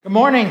Good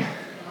morning.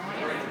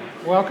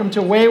 Welcome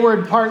to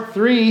Wayward Part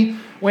 3.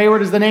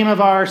 Wayward is the name of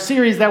our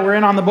series that we're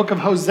in on the book of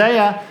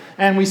Hosea,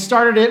 and we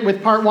started it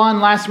with Part 1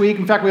 last week.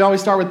 In fact, we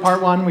always start with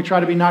Part 1. We try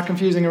to be not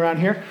confusing around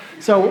here.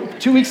 So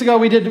 2 weeks ago,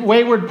 we did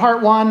Wayward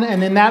Part 1,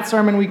 and in that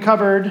sermon, we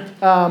covered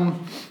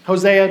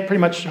Hosea,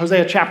 pretty much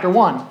Hosea chapter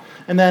 1.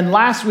 And then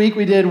last week,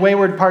 we did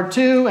Wayward Part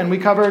 2, and we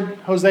covered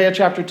Hosea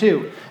chapter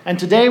 2. And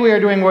today, we are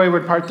doing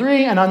Wayward Part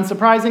 3, and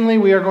unsurprisingly,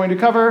 we are going to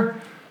cover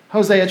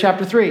Hosea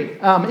chapter 3.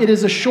 It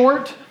is a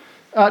short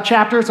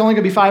chapter. It's only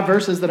going to be 5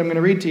 verses that I'm going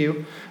to read to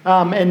you,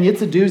 and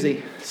it's a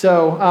doozy.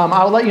 So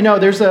I'll let you know.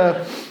 There's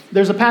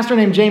a pastor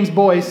named James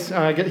Boyce.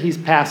 He's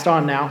passed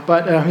on now,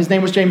 but his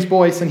name was James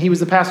Boyce, and he was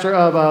the pastor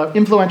of an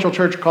influential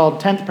church called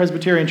 10th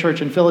Presbyterian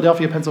Church in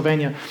Philadelphia,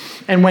 Pennsylvania.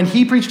 And when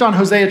he preached on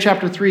Hosea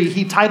chapter 3,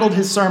 he titled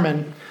his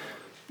sermon,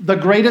 "The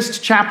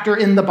Greatest Chapter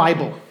in the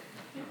Bible."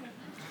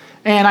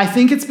 And I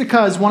think it's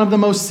because one of the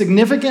most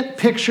significant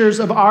pictures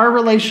of our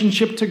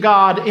relationship to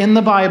God in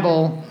the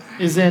Bible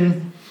is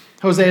in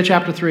Hosea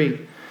chapter 3.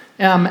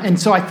 And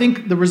so I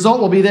think the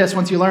result will be this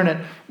once you learn it.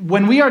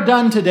 When we are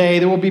done today,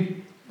 there will be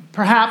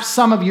perhaps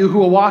some of you who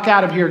will walk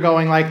out of here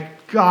going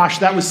like, gosh,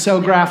 that was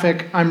so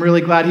graphic. I'm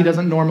really glad he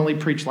doesn't normally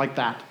preach like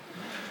that.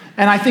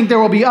 And I think there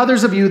will be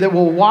others of you that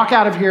will walk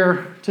out of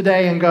here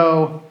today and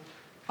go,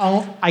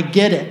 oh, I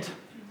get it.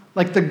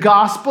 Like the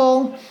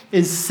gospel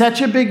is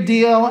such a big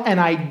deal, and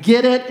I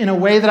get it in a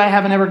way that I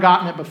haven't ever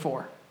gotten it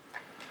before.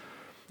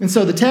 And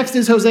so the text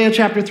is Hosea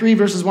chapter 3,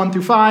 verses 1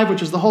 through 5,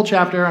 which is the whole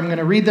chapter. I'm going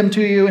to read them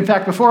to you. In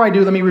fact, before I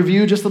do, let me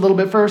review just a little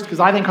bit first,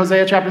 because I think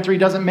Hosea chapter 3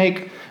 doesn't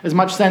make as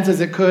much sense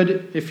as it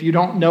could if you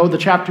don't know the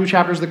two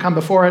chapters that come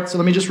before it. So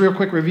let me just real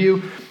quick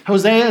review.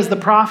 Hosea is the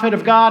prophet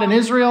of God in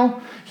Israel.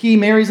 He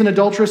marries an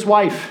adulterous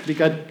wife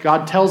because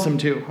God tells him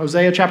to.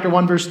 Hosea chapter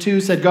 1, verse 2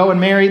 said, "Go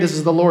and marry," this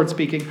is the Lord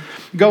speaking,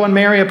 "go and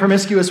marry a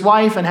promiscuous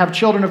wife and have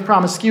children of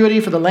promiscuity,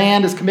 for the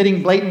land is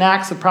committing blatant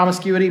acts of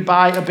promiscuity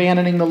by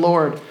abandoning the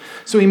Lord."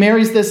 So he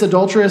marries this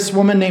adulterous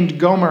woman named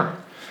Gomer,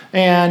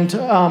 and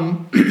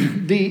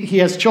he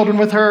has children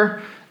with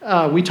her.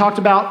 We talked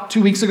about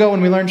 2 weeks ago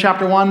when we learned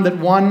chapter 1 that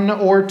 1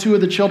 or 2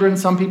 of the children,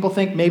 some people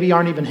think maybe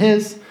aren't even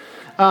his.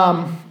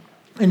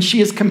 And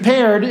she is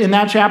compared in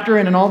that chapter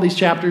and in all these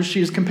chapters,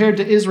 she is compared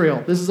to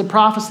Israel. This is a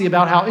prophecy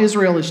about how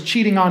Israel is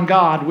cheating on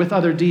God with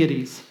other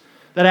deities.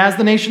 That as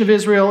the nation of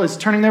Israel is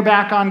turning their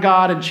back on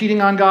God and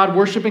cheating on God,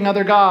 worshiping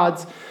other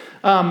gods,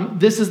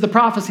 this is the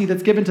prophecy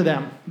that's given to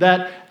them.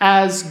 That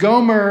as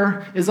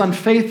Gomer is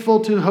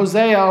unfaithful to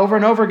Hosea over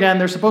and over again,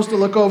 they're supposed to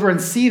look over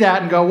and see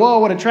that and go, whoa,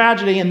 what a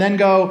tragedy, and then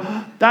go,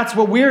 that's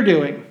what we're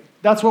doing.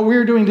 That's what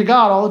we're doing to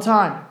God all the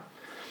time.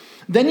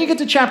 Then you get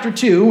to chapter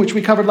 2, which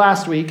we covered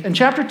last week. In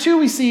chapter 2,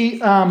 we see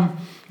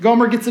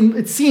Gomer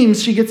it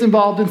seems she gets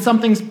involved in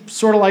something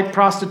sort of like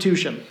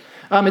prostitution.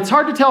 It's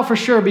hard to tell for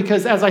sure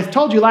because, as I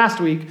told you last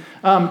week,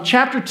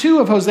 chapter 2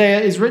 of Hosea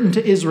is written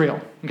to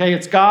Israel. Okay,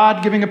 it's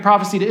God giving a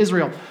prophecy to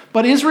Israel.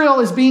 But Israel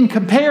is being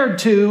compared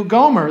to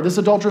Gomer, this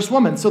adulterous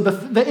woman. So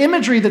the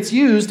imagery that's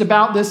used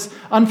about this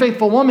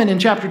unfaithful woman in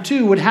chapter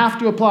 2 would have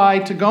to apply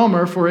to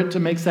Gomer for it to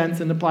make sense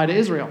and apply to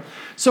Israel.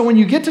 So when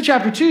you get to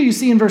chapter 2, you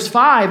see in verse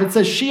 5, it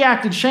says, "She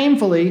acted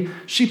shamefully.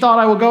 She thought,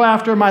 I will go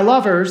after my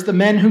lovers, the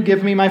men who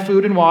give me my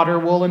food and water,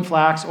 wool and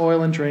flax,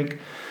 oil and drink."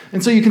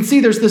 And so you can see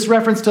there's this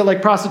reference to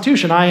like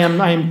prostitution. I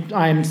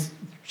am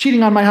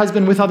cheating on my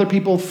husband with other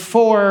people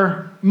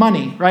for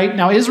money, right?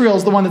 Now Israel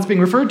is the one that's being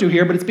referred to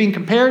here, but it's being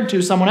compared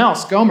to someone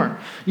else, Gomer.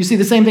 You see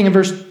the same thing in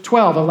verse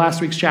 12 of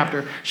last week's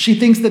chapter. She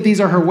thinks that these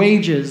are her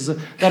wages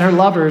that her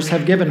lovers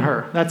have given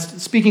her.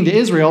 That's speaking to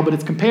Israel, but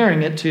it's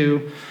comparing it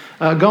to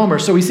Gomer.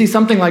 So we see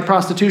something like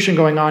prostitution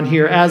going on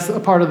here as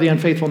a part of the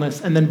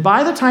unfaithfulness. And then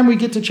by the time we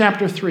get to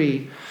chapter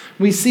 3,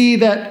 we see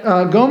that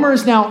Gomer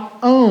is now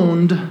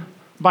owned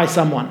by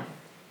someone,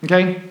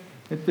 okay?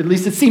 At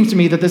least it seems to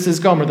me that this is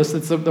Gomer.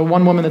 It's the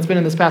one woman that's been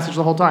in this passage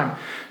the whole time.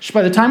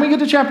 By the time we get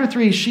to chapter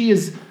 3, she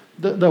is,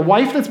 the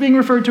wife that's being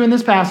referred to in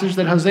this passage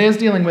that Hosea is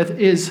dealing with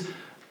is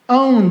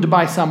owned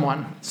by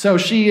someone. So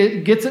she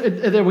gets,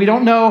 we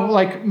don't know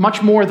like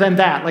much more than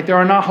that. Like there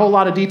are not a whole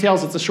lot of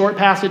details. It's a short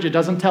passage. It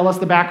doesn't tell us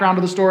the background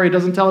of the story. It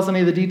doesn't tell us any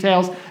of the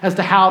details as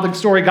to how the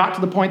story got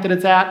to the point that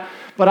it's at.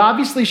 But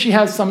obviously she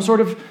has some sort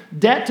of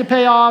debt to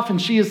pay off,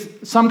 and she is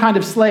some kind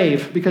of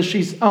slave because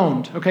she's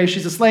owned. Okay,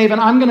 she's a slave,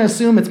 and I'm going to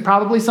assume it's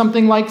probably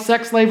something like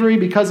sex slavery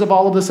because of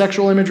all of the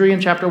sexual imagery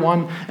in chapter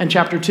 1 and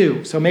chapter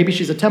 2. So maybe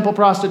she's a temple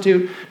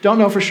prostitute. Don't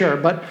know for sure.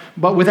 But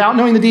without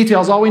knowing the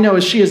details, all we know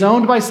is she is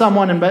owned by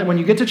someone, and when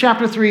you get to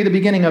chapter 3, the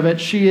beginning of it,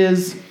 she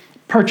is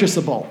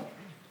purchasable.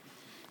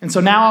 And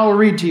so now I will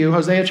read to you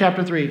Hosea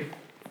chapter 3.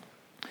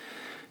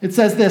 It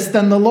says this,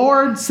 "Then the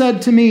Lord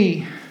said to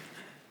me,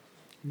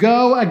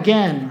 go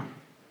again,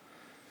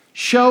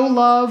 show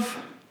love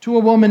to a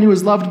woman who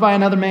is loved by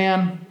another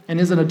man and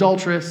is an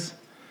adulteress,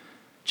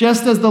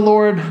 just as the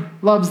Lord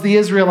loves the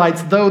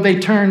Israelites, though they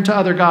turn to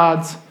other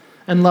gods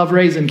and love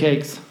raisin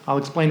cakes." I'll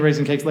explain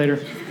raisin cakes later.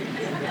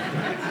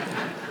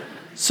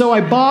 "So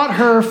I bought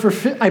her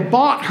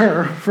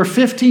for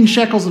 15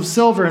 shekels of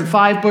silver and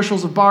 5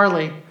 bushels of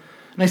barley.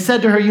 And I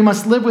said to her, 'You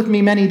must live with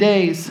me many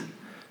days.'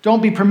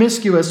 Don't be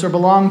promiscuous or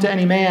belong to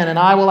any man, and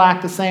I will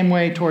act the same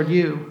way toward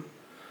you.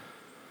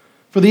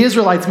 For the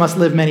Israelites must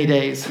live many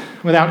days,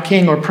 without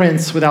king or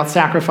prince, without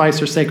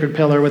sacrifice or sacred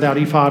pillar, without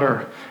ephod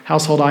or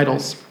household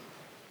idols.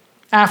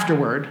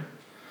 Afterward,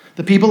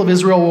 the people of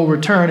Israel will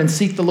return and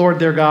seek the Lord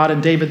their God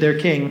and David their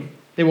king.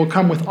 They will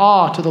come with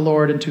awe to the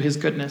Lord and to his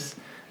goodness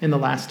in the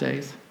last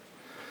days.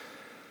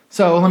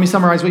 So let me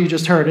summarize what you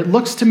just heard. It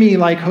looks to me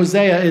like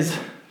Hosea is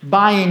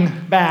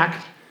buying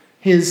back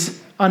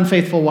his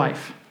unfaithful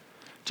wife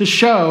to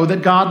show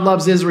that God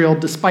loves Israel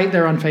despite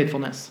their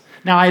unfaithfulness.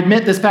 Now, I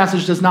admit this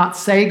passage does not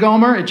say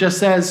Gomer. It just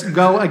says,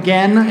 go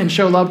again and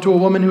show love to a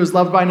woman who is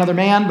loved by another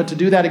man. But to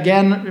do that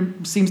again,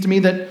 it seems to me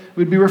that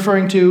we'd be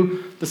referring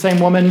to the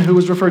same woman who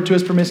was referred to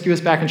as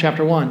promiscuous back in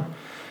chapter 1.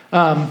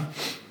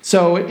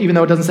 So even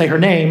though it doesn't say her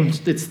name,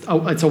 it's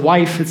a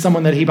wife. It's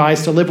someone that he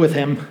buys to live with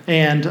him.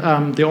 And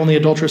the only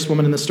adulterous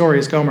woman in the story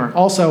is Gomer.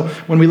 Also,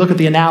 when we look at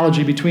the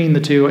analogy between the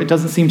two, it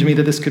doesn't seem to me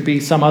that this could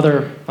be some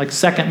other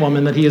second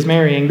woman that he is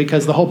marrying,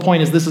 because the whole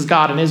point is this is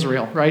God and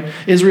Israel, right?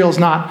 Israel's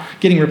not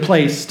getting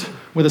replaced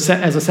with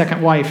as a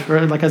second wife, or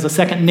as a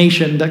second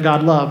nation that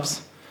God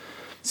loves.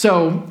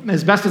 So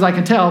as best as I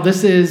can tell,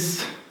 this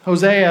is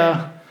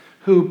Hosea,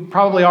 who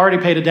probably already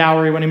paid a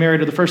dowry when he married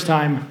her the first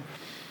time,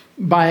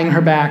 buying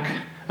her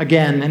back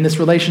again. And this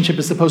relationship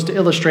is supposed to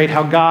illustrate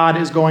how God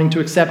is going to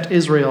accept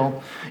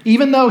Israel,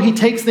 even though he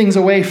takes things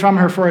away from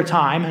her for a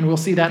time, and we'll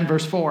see that in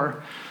verse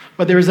 4.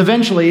 But there is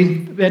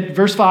eventually, at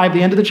verse 5,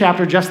 the end of the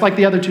chapter, just like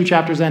the other two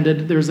chapters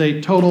ended, there's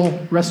a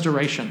total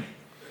restoration.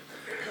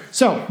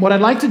 So what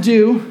I'd like to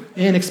do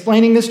in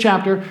explaining this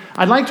chapter,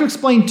 I'd like to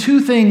explain two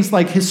things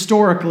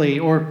historically,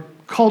 or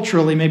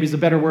culturally maybe is a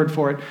better word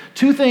for it.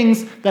 Two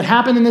things that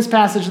happen in this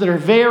passage that are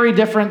very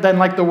different than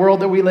the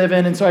world that we live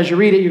in. And so as you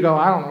read it, you go,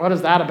 I don't know, what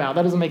is that about?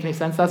 That doesn't make any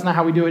sense. That's not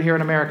how we do it here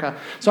in America.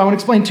 So I want to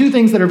explain two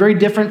things that are very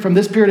different from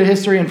this period of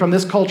history and from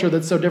this culture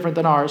that's so different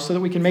than ours, so that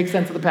we can make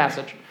sense of the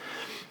passage.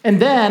 And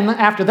then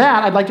after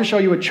that, I'd like to show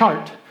you a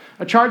chart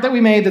that we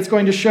made that's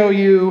going to show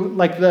you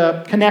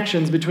the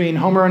connections between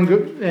Hosea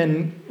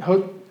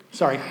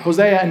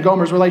and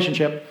Gomer's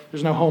relationship.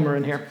 There's no Homer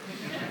in here.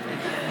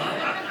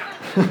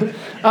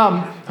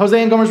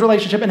 Hosea and Gomer's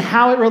relationship and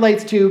how it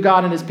relates to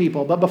God and his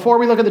people. But before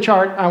we look at the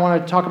chart, I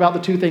want to talk about the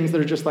two things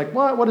that are just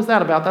what is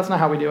that about? That's not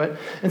how we do it.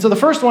 And so the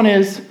first one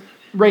is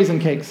raisin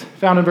cakes,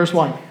 found in verse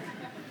 1.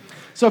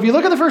 So if you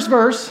look at the first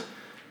verse,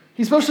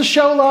 he's supposed to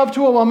show love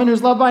to a woman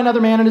who's loved by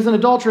another man and is an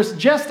adulteress,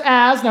 just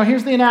as, now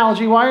here's the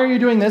analogy, why are you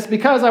doing this?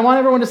 Because I want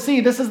everyone to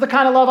see this is the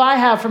kind of love I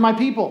have for my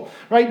people,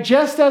 right?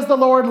 Just as the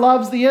Lord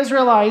loves the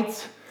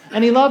Israelites,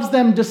 and he loves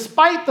them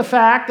despite the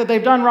fact that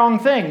they've done wrong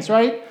things,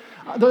 right?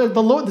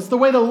 It's the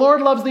way the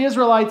Lord loves the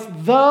Israelites,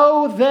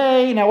 though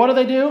now what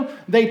do?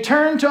 They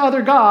turn to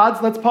other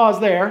gods. Let's pause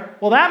there.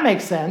 Well, that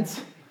makes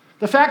sense.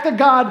 The fact that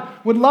God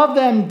would love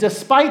them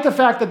despite the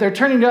fact that they're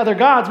turning to other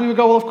gods, we would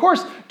go, well, of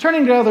course,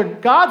 turning to other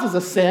gods is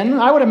a sin.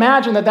 I would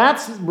imagine that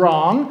that's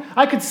wrong.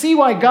 I could see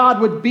why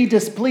God would be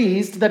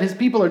displeased that his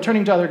people are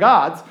turning to other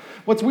gods.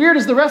 What's weird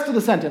is the rest of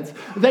the sentence.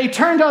 They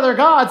turn to other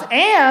gods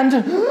and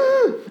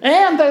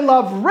they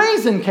love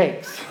raisin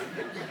cakes.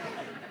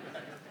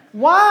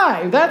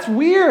 Why? That's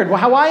weird.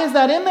 Why is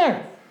that in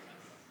there?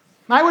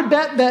 I would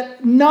bet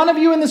that none of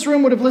you in this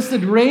room would have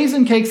listed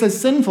raisin cakes as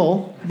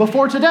sinful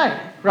before today,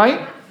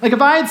 right? If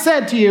I had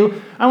said to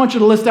you, I want you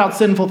to list out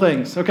sinful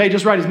things, okay?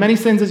 Just write as many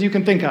sins as you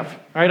can think of,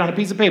 all right, on a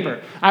piece of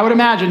paper. I would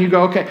imagine you'd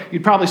go, okay,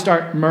 you'd probably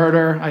start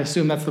murder. I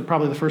assume that's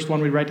probably the first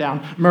one we'd write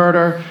down,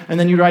 murder. And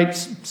then you'd write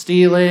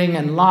stealing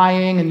and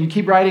lying, and you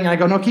keep writing. And I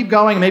go, no, keep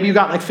going. And maybe you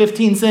got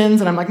 15 sins.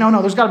 And I'm like,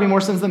 no, there's got to be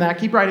more sins than that.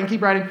 Keep writing.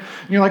 And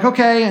you're like,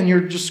 okay. And you're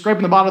just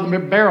scraping the bottom of the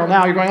barrel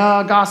now. You're going,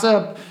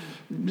 gossip,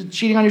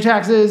 cheating on your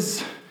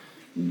taxes,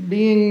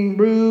 being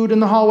rude in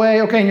the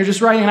hallway. Okay, and you're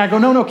just writing, and I go,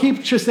 no,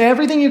 keep just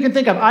everything you can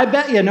think of. I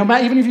bet you, no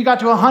matter, even if you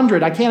got to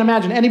 100, I can't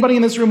imagine anybody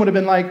in this room would have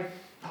been like,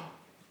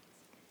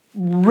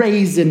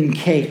 raisin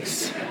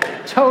cakes.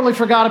 Totally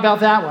forgot about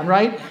that one,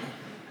 right?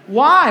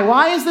 Why?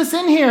 Why is this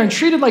in here and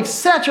treated like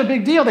such a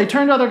big deal? They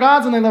turn to other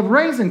gods and they love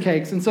raisin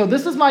cakes. And so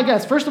this is my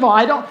guess. First of all,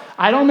 I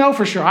don't know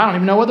for sure. I don't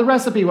even know what the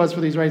recipe was for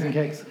these raisin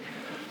cakes.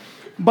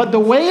 But the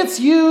way it's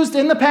used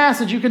in the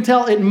passage, you can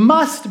tell it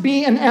must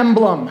be an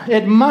emblem.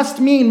 It must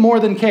mean more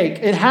than cake.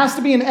 It has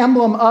to be an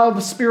emblem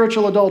of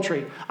spiritual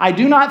adultery. I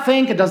do not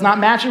think, it does not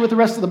match it with the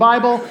rest of the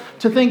Bible,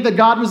 to think that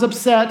God was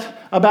upset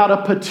about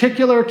a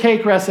particular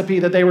cake recipe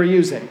that they were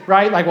using,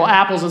 right? Well,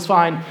 apples is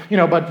fine,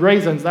 but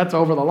raisins, that's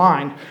over the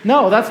line.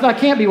 No,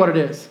 can't be what it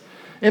is.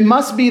 It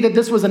must be that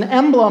this was an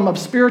emblem of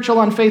spiritual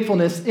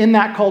unfaithfulness in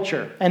that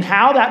culture. And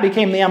how that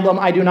became the emblem,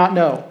 I do not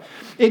know.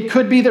 It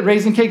could be that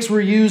raisin cakes were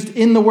used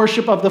in the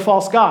worship of the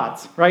false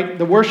gods, right?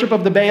 The worship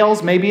of the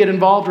Baals, maybe it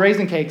involved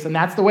raisin cakes, and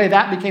that's the way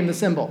that became the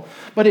symbol.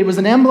 But it was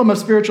an emblem of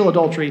spiritual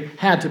adultery,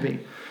 had to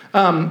be.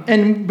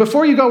 And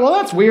before you go, well,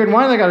 that's weird.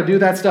 Why do they got to do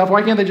that stuff?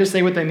 Why can't they just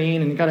say what they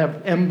mean? And you got to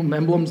have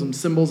emblems and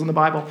symbols in the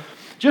Bible.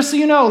 Just so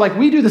you know,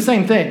 we do the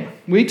same thing.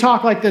 We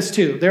talk like this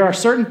too. There are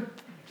certain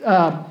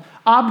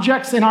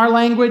objects in our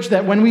language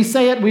that when we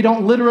say it, we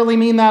don't literally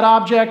mean that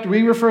object.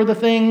 We refer the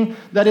thing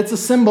that it's a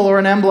symbol or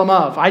an emblem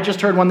of. I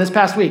just heard one this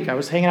past week. I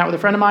was hanging out with a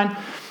friend of mine.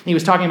 He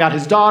was talking about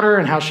his daughter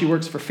and how she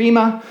works for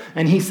FEMA.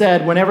 And he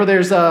said whenever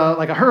there's a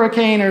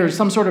hurricane or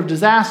some sort of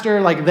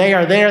disaster, like they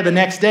are there the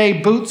next day,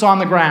 boots on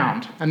the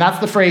ground. And that's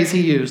the phrase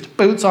he used,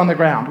 boots on the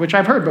ground, which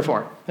I've heard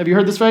before. Have you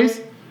heard this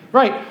phrase?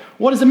 Right.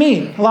 What does it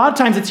mean? A lot of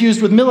times it's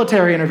used with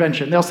military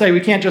intervention. They'll say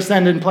we can't just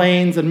send in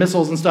planes and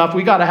missiles and stuff.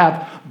 We got to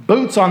have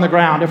boots on the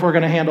ground if we're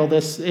going to handle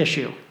this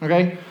issue.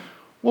 Okay?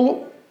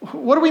 Well,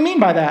 what do we mean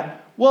by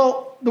that?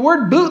 Well, the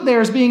word boot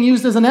there is being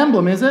used as an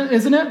emblem,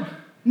 isn't it?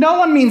 No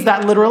one means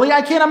that literally.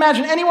 I can't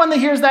imagine anyone that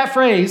hears that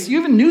phrase,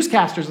 even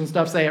newscasters and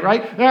stuff say it,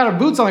 right? They got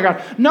boots on the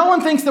ground. No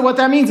one thinks that what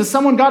that means is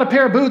someone got a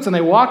pair of boots and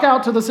they walk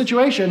out to the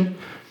situation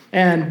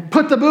and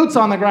put the boots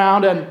on the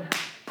ground and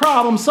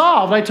problem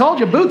solved. I told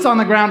you boots on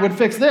the ground would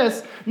fix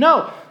this.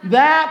 No, in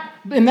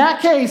that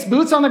case,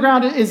 boots on the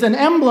ground is an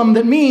emblem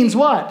that means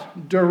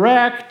what?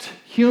 Direct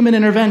human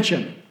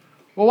intervention.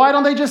 Well, why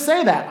don't they just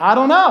say that? I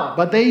don't know,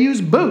 but they use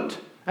boot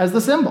as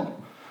the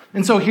symbol.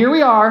 And so here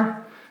we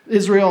are.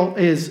 Israel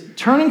is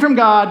turning from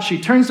God. She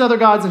turns to other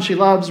gods and she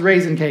loves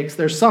raisin cakes.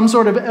 There's some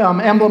sort of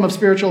emblem of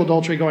spiritual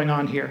adultery going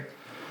on here.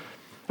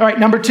 All right,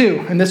 number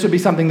 2, and this would be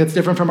something that's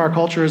different from our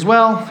culture as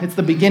well. It's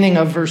the beginning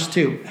of verse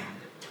 2.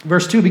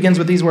 Verse 2 begins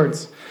with these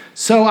words.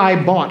 So I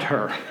bought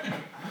her.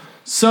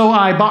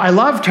 I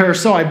loved her,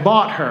 so I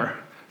bought her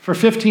for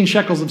 15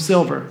 shekels of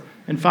silver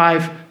and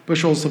 5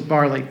 bushels of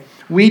barley.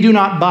 We do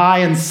not buy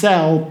and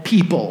sell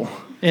people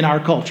in our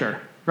culture,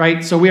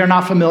 right? So we are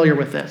not familiar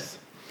with this.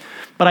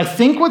 But I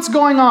think what's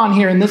going on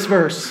here in this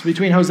verse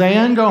between Hosea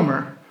and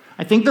Gomer,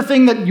 I think the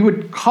thing that you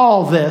would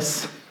call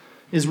this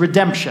is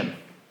redemption.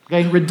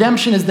 Okay?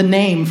 Redemption is the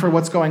name for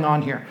what's going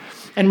on here.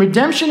 And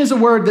redemption is a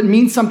word that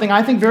means something,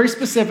 I think, very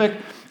specific.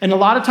 And a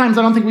lot of times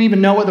I don't think we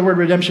even know what the word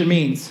redemption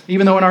means,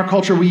 even though in our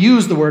culture we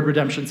use the word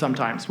redemption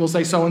sometimes. We'll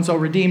say so-and-so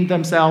redeemed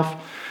themselves.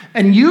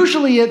 And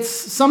usually it's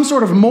some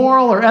sort of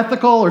moral or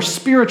ethical or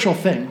spiritual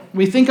thing.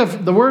 We think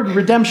of the word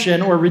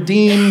redemption or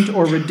redeemed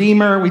or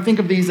redeemer, we think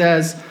of these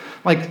as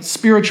like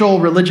spiritual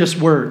religious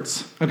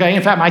words. Okay,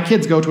 in fact, my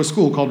kids go to a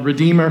school called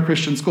Redeemer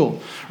Christian School,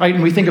 right?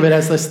 And we think of it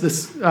as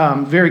this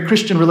very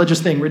Christian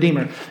religious thing,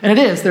 Redeemer. And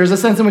it is. There's a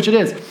sense in which it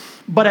is.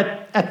 But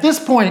at this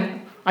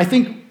point, I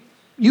think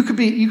you could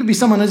be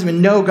someone who doesn't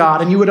even know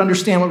God, and you would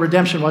understand what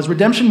redemption was.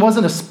 Redemption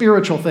wasn't a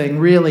spiritual thing,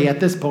 really, at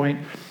this point.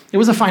 It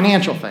was a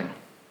financial thing.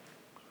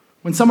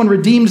 When someone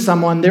redeemed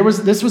someone,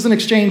 this was an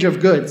exchange of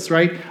goods,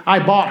 right? I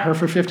bought her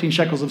for 15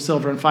 shekels of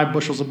silver and 5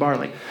 bushels of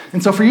barley.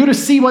 And so for you to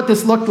see what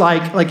this looked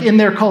like in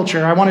their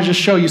culture, I want to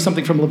just show you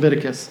something from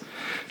Leviticus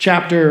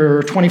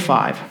chapter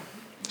 25,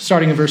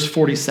 starting in verse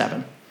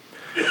 47.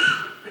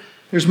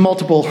 There's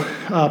multiple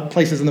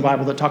places in the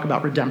Bible that talk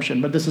about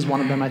redemption, but this is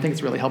one of them. I think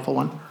it's a really helpful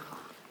one.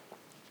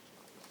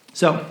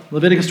 So,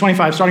 Leviticus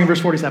 25, starting in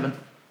verse 47.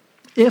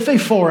 If a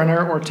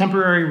foreigner or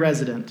temporary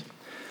resident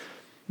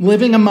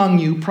living among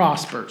you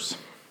prospers,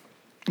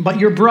 but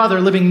your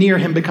brother living near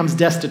him becomes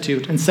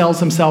destitute and sells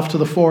himself to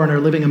the foreigner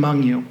living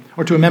among you,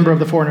 or to a member of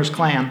the foreigner's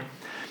clan,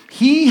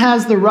 he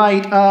has the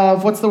right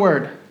of, what's the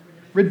word?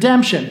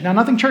 Redemption. Now,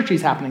 nothing churchy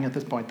is happening at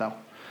this point, though.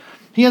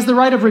 He has the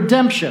right of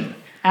redemption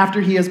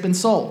after he has been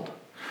sold.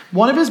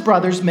 One of his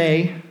brothers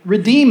may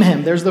redeem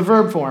him. There's the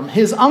verb form.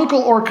 His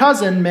uncle or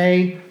cousin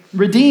may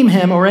redeem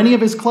him, or any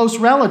of his close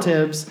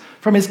relatives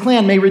from his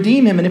clan may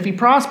redeem him, and if he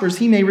prospers,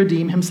 he may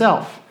redeem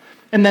himself.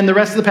 And then the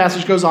rest of the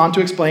passage goes on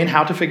to explain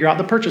how to figure out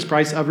the purchase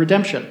price of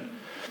redemption.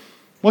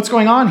 What's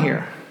going on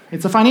here?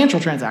 It's a financial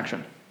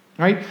transaction,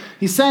 right?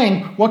 He's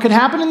saying what could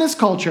happen in this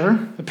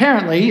culture,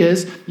 apparently,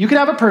 is you could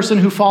have a person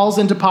who falls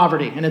into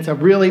poverty, and it's a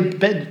really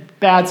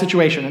bad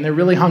situation, and they're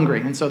really hungry,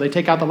 and so they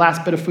take out the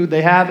last bit of food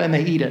they have, and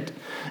they eat it.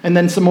 And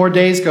then some more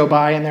days go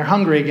by, and they're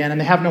hungry again, and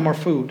they have no more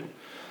food.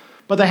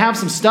 But they have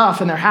some stuff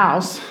in their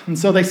house, and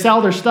so they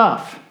sell their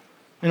stuff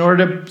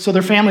so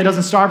their family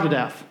doesn't starve to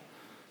death.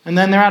 And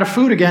then they're out of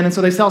food again, and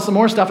so they sell some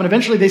more stuff, and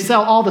eventually they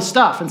sell all the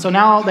stuff. And so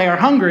now they are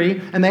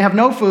hungry, and they have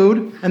no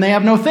food, and they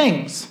have no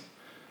things.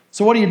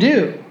 So what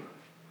do?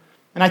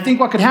 And I think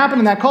what could happen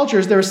in that culture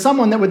is there is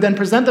someone that would then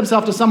present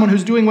themselves to someone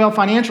who's doing well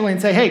financially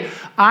and say, hey,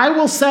 I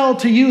will sell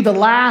to you the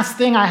last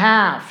thing I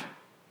have,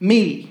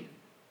 me.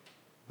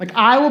 Like,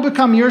 I will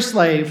become your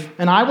slave,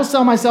 and I will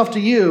sell myself to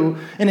you.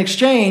 In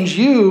exchange,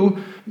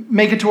 you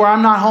make it to where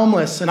I'm not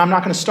homeless, and I'm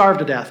not going to starve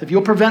to death. If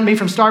you'll prevent me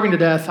from starving to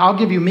death, I'll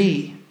give you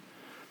me.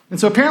 And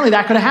so apparently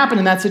that could have happened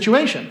in that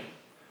situation.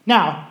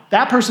 Now,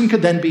 that person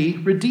could then be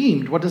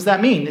redeemed. What does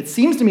that mean? It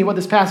seems to me what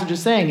this passage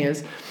is saying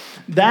is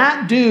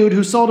that dude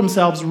who sold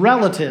himself's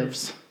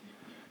relatives,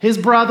 his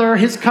brother,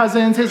 his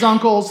cousins, his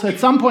uncles,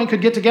 at some point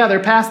could get together,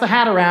 pass the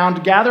hat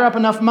around, gather up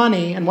enough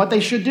money, and what they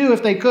should do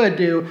if they could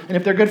do, and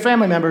if they're good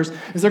family members,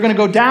 is they're going to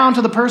go down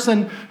to the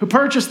person who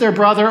purchased their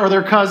brother or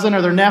their cousin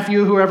or their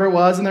nephew, whoever it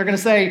was, and they're going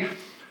to say,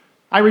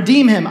 I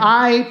redeem him,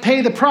 I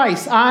pay the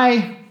price,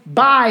 I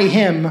buy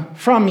him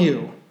from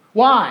you.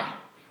 Why?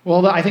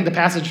 Well, I think the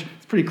passage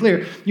is pretty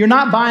clear. You're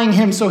not buying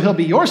him so he'll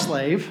be your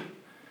slave.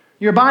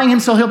 You're buying him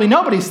so he'll be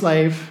nobody's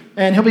slave,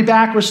 and he'll be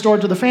back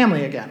restored to the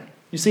family again.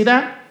 You see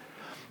that?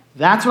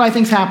 That's what I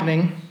think is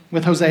happening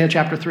with Hosea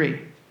chapter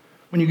 3.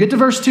 When you get to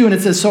verse 2 and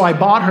it says, so I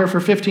bought her for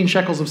 15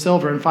 shekels of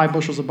silver and 5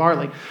 bushels of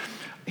barley.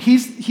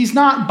 He's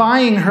not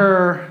buying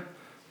her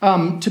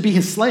to be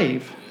his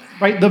slave,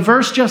 right? The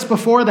verse just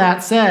before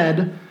that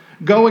said,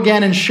 go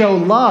again and show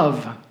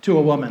love to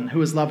a woman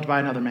who is loved by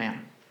another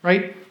man,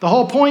 right? The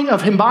whole point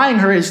of him buying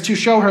her is to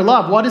show her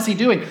love. What is he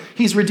doing?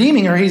 He's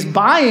redeeming her. He's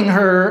buying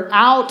her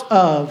out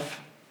of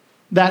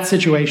that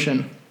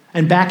situation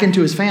and back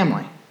into his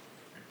family.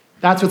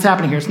 That's what's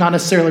happening here. It's not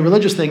necessarily a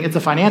religious thing. It's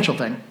a financial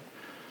thing.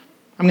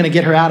 I'm going to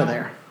get her out of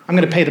there. I'm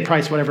going to pay the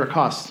price, whatever it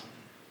costs.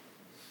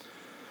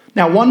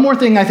 Now, one more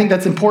thing I think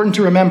that's important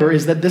to remember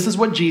is that this is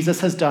what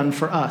Jesus has done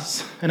for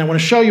us. And I want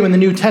to show you in the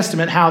New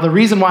Testament how the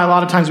reason why a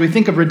lot of times we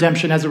think of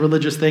redemption as a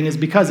religious thing is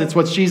because it's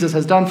what Jesus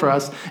has done for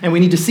us. And we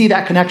need to see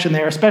that connection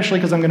there, especially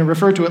because I'm going to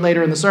refer to it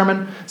later in the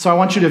sermon. So I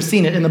want you to have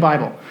seen it in the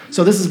Bible.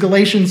 So this is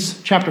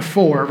Galatians chapter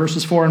 4,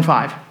 verses 4 and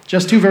 5.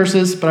 Just 2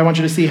 verses, but I want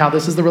you to see how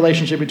this is the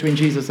relationship between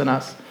Jesus and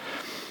us.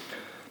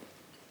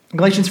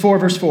 Galatians 4,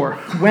 verse 4.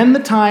 When the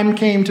time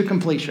came to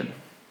completion,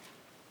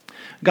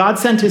 God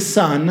sent his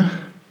son,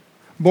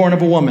 born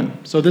of a woman.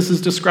 So this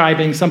is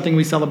describing something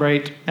we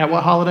celebrate at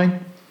what holiday?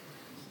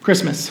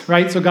 Christmas,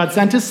 right? So God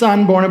sent his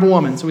son, born of a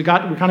woman. So we're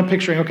kind of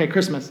picturing, okay,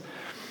 Christmas.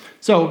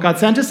 So God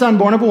sent his son,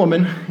 born of a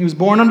woman. He was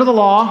born under the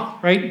law,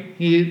 right?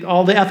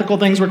 All the ethical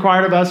things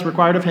required of us,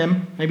 required of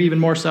him, maybe even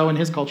more so in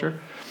his culture.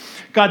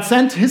 God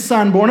sent his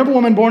son, born of a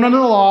woman, born under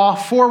the law,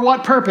 for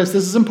what purpose?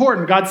 This is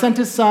important. God sent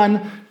his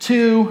son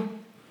to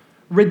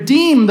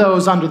redeem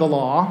those under the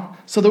law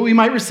so that we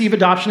might receive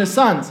adoption as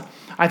sons.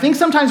 I think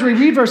sometimes we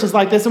read verses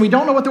like this and we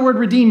don't know what the word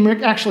redeem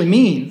actually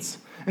means.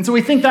 And so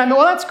we think that,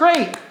 well, that's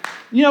great.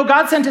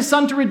 God sent his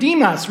son to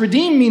redeem us.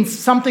 Redeem means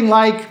something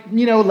like,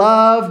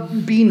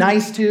 love, be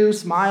nice to,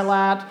 smile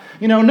at.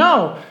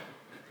 No.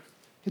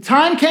 The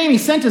time came, he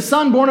sent his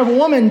son, born of a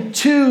woman,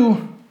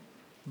 to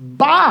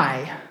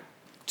buy,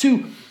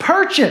 to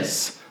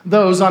purchase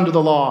those under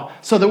the law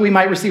so that we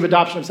might receive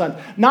adoption of sons.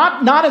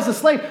 Not as a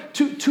slave,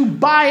 to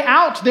buy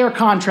out their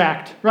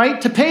contract,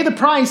 right? To pay the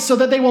price so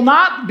that they will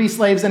not be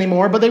slaves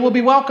anymore, but they will be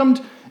welcomed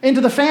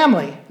into the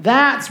family.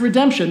 That's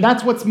redemption.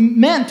 That's what's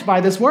meant by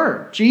this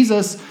word.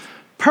 Jesus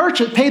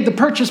paid the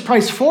purchase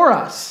price for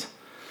us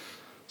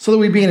so that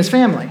we'd be in his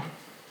family.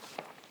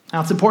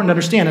 Now, it's important to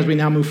understand as we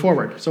now move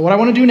forward. So what I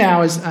want to do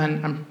now is,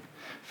 and I'm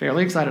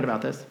fairly excited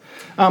about this,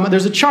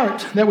 there's a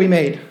chart that we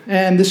made.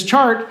 And this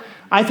chart,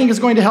 I think, is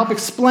going to help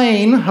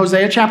explain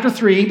Hosea chapter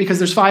 3, because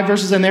there's 5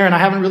 verses in there, and I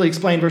haven't really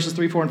explained verses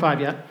 3, 4, and 5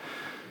 yet.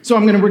 So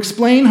I'm going to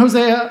explain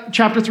Hosea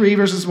chapter 3,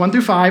 verses 1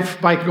 through 5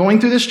 by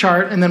going through this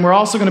chart, and then we're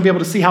also going to be able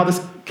to see how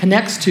this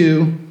connects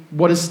to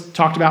what is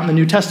talked about in the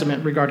New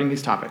Testament regarding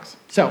these topics.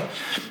 So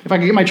if I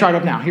can get my chart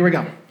up now, here we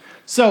go.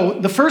 So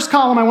the first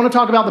column, I want to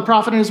talk about the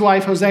prophet and his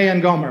wife, Hosea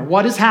and Gomer.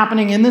 What is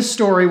happening in this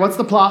story? What's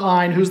the plot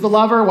line? Who's the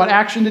lover? What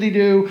action did he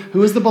do?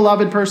 Who is the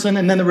beloved person?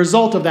 And then the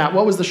result of that.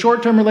 What was the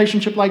short-term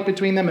relationship like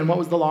between them, and what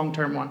was the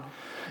long-term one?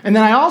 And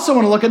then I also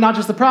want to look at not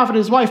just the prophet and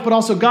his wife, but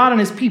also God and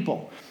his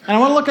people. And I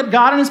want to look at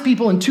God and his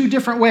people in 2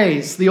 different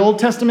ways, the Old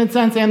Testament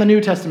sense and the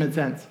New Testament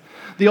sense.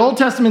 The Old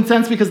Testament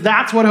sense, because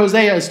that's what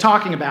Hosea is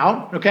talking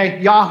about, okay?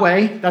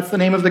 Yahweh, that's the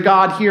name of the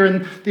God here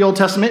in the Old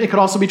Testament. It could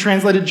also be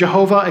translated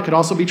Jehovah. It could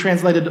also be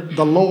translated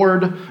the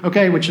Lord,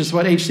 okay, which is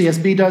what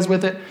HCSB does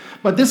with it.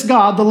 But this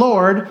God, the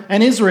Lord,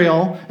 and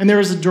Israel, and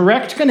there is a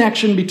direct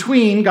connection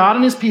between God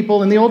and his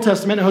people in the Old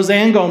Testament, Hosea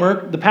and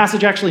Gomer. The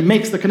passage actually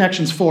makes the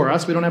connections for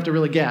us. We don't have to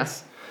really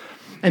guess.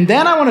 And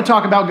then I want to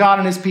talk about God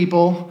and his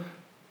people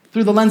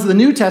through the lens of the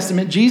New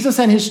Testament, Jesus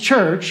and his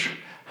church.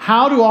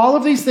 How do all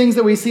of these things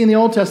that we see in the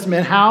Old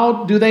Testament,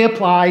 how do they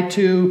apply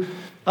to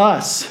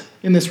us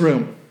in this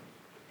room?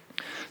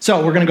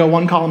 So we're going to go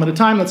one column at a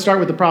time. Let's start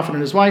with the prophet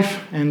and his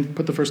wife and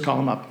put the first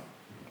column up.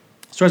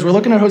 So as we're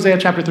looking at Hosea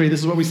chapter 3, this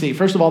is what we see.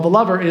 First of all, the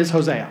lover is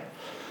Hosea.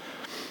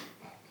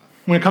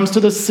 When it comes to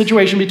the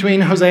situation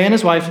between Hosea and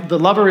his wife, the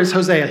lover is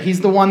Hosea.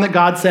 He's the one that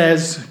God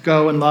says,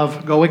 go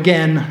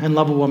again and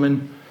love a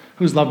woman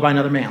who's loved by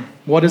another man.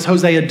 What does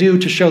Hosea do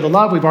to show the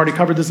love? We've already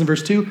covered this in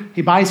verse 2.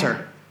 He buys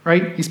her.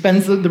 Right? He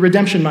spends the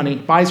redemption money,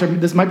 buys her.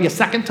 This might be a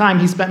second time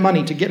he spent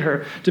money to get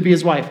her to be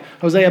his wife.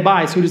 Hosea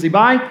buys. Who does he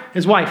buy?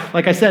 His wife.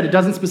 Like I said, it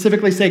doesn't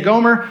specifically say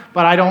Gomer,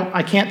 but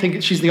I can't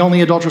think she's the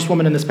only adulterous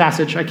woman in this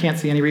passage. I can't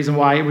see any reason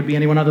why it would be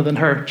anyone other than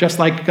her. Just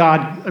like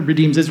God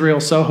redeems Israel,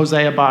 so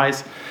Hosea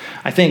buys,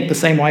 I think, the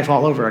same wife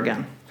all over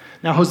again.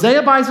 Now,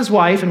 Hosea buys his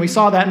wife, and we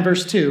saw that in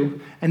verse 2.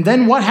 And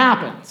then what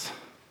happens?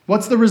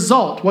 What's the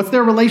result? What's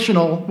their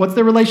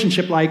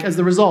relationship like as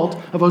the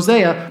result of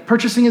Hosea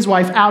purchasing his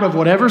wife out of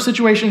whatever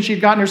situation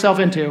she'd gotten herself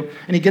into,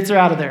 and he gets her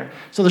out of there?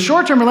 So the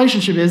short-term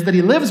relationship is that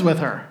he lives with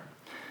her.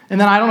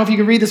 And then I don't know if you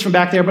can read this from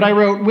back there, but I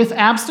wrote, with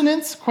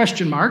abstinence, ?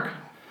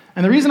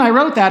 And the reason I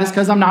wrote that is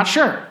because I'm not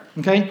sure,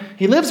 okay?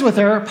 He lives with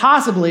her,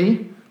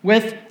 possibly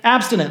with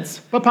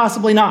abstinence, but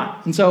possibly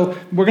not. And so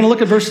we're going to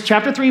look at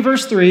chapter 3,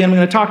 verse 3, and I'm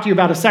going to talk to you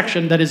about a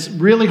section that is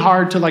really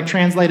hard to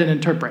translate and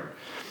interpret.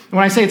 And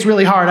when I say it's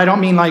really hard, I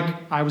don't mean like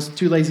I was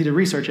too lazy to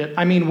research it.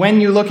 I mean,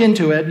 when you look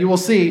into it, you will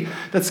see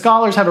that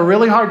scholars have a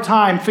really hard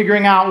time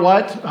figuring out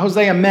what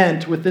Hosea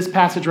meant with this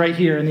passage right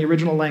here in the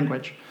original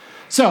language.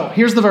 So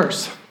here's the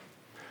verse.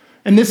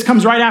 And this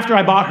comes right after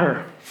I bought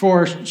her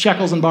for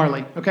shekels and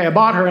barley. Okay, I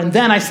bought her, and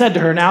then I said to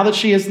her, now that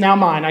she is now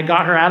mine, I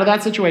got her out of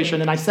that situation,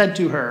 and I said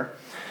to her,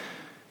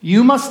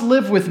 you must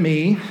live with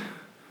me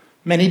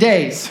many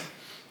days.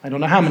 I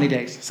don't know how many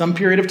days, some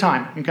period of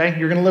time, okay?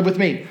 You're going to live with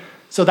me.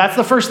 So that's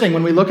the first thing.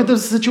 When we look at the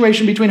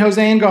situation between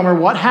Hosea and Gomer,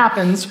 what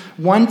happens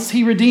once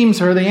he redeems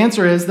her? The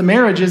answer is the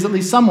marriage is at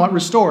least somewhat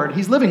restored.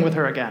 He's living with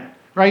her again,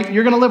 right?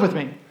 You're going to live with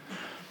me.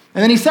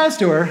 And then he says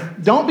to her,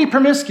 don't be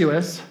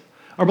promiscuous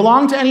or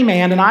belong to any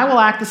man, and I will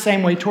act the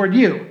same way toward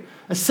you.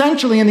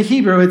 Essentially, in the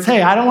Hebrew, it's,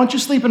 hey, I don't want you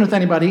sleeping with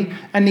anybody,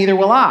 and neither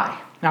will I.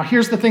 Now,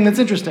 here's the thing that's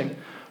interesting.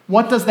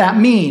 What does that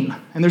mean?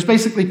 And there's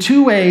basically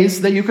two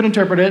ways that you could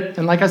interpret it.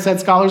 And like I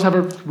said, scholars have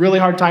a really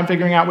hard time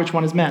figuring out which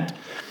one is meant.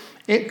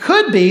 It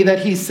could be that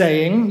he's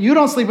saying, you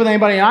don't sleep with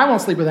anybody and I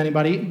won't sleep with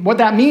anybody. What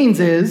that means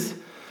is,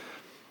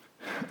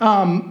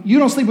 you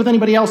don't sleep with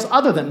anybody else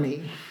other than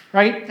me,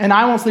 right? And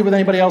I won't sleep with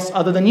anybody else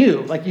other than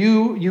you. Like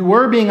you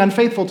were being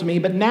unfaithful to me,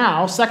 but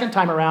now, second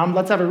time around,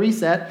 let's have a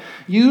reset.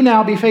 You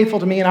now be faithful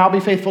to me and I'll be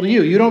faithful to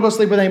you. You don't go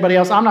sleep with anybody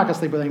else. I'm not going to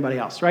sleep with anybody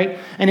else, right?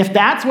 And if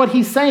that's what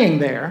he's saying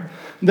there,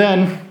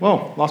 then,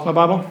 whoa, lost my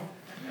Bible.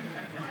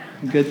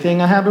 Good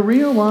thing I have a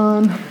real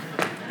one.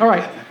 All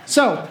right.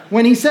 So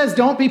when he says,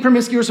 don't be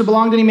promiscuous or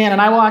belong to any man,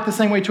 and I will act the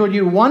same way toward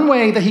you, one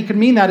way that he could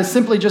mean that is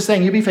simply just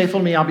saying, you be faithful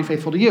to me, I'll be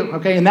faithful to you.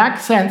 Okay? In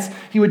that sense,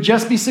 he would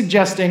just be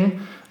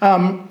suggesting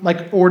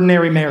like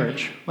ordinary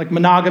marriage, like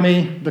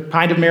monogamy, the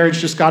kind of marriage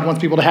just God wants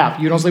people to have.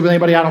 You don't sleep with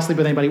anybody, I don't sleep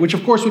with anybody, which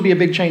of course would be a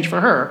big change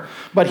for her.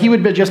 But he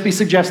would just be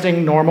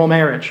suggesting normal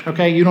marriage.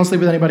 Okay? You don't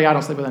sleep with anybody, I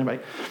don't sleep with anybody.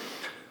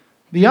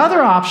 The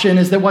other option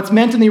is that what's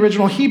meant in the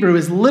original Hebrew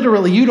is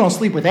literally you don't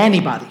sleep with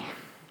anybody.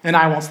 And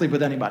I won't sleep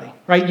with anybody,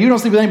 right? You don't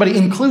sleep with anybody,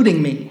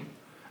 including me.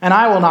 And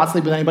I will not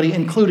sleep with anybody,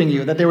 including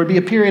you. That there would be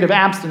a period of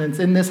abstinence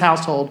in this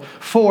household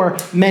for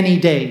many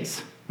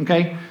days,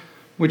 okay?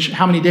 Which,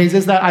 how many days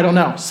is that? I don't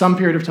know. Some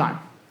period of time.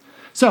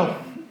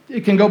 So,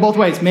 it can go both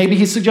ways. Maybe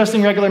he's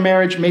suggesting regular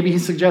marriage. Maybe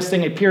he's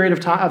suggesting a period of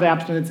time of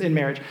abstinence in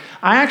marriage.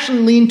 I actually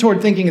lean toward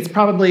thinking it's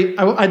probably,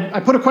 I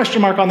put a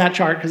question mark on that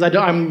chart because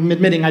I'm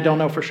admitting I don't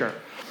know for sure.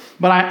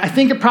 But I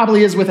think it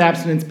probably is with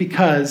abstinence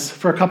because,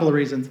 for a couple of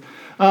reasons.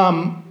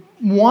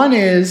 One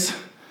is,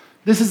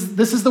 this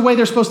is the way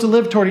they're supposed to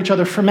live toward each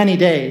other for many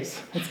days.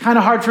 It's kind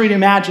of hard for you to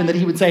imagine that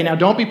he would say, now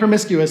don't be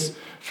promiscuous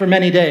for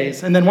many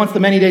days. And then once the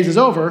many days is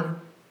over,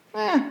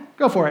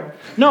 go for it.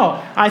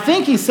 No, I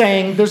think he's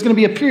saying there's going to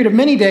be a period of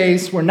many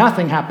days where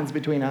nothing happens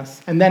between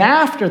us. And then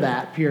after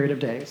that period of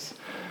days,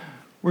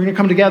 we're going to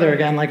come together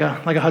again like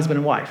a husband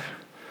and wife.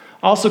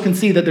 Also can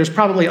see that there's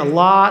probably a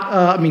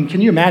lot, can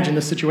you imagine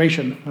the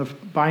situation of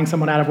buying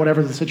someone out of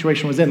whatever the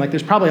situation was in? Like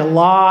there's probably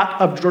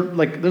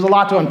there's a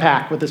lot to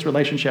unpack with this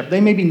relationship.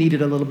 They maybe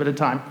needed a little bit of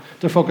time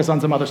to focus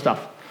on some other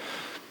stuff.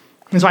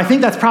 And so I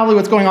think that's probably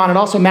what's going on. It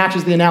also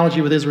matches the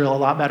analogy with Israel a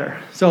lot better.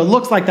 So it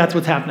looks like that's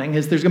what's happening,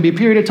 is there's going to be a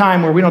period of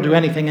time where we don't do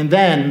anything, and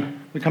then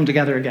we come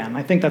together again.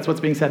 I think that's what's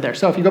being said there.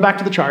 So if you go back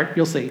to the chart,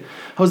 you'll see.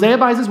 Hosea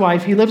buys his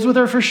wife. He lives with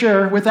her for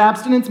sure, with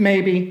abstinence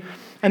maybe.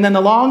 And then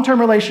the long-term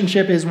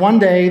relationship is one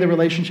day the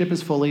relationship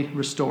is fully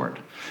restored.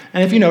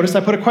 And if you notice,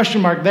 I put a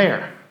question mark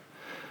there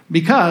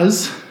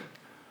because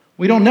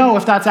we don't know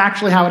if that's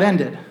actually how it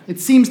ended. It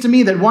seems to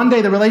me that one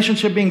day the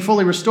relationship being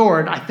fully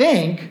restored, I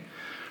think,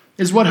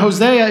 is what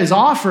Hosea is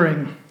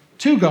offering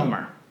to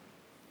Gomer.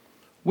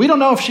 We don't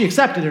know if she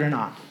accepted it or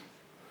not.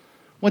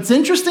 What's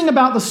interesting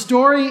about the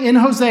story in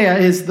Hosea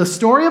is the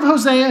story of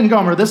Hosea and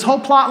Gomer, this whole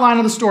plot line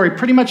of the story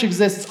pretty much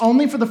exists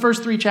only for the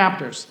first 3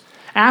 chapters.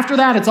 After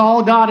that, it's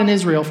all God and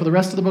Israel for the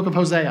rest of the book of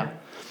Hosea.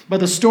 But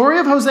the story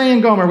of Hosea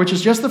and Gomer, which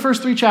is just the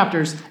first 3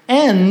 chapters,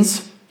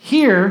 ends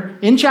here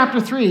in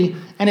chapter 3,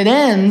 and it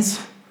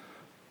ends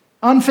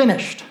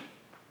unfinished.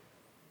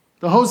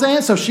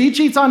 So she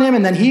cheats on him,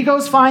 and then he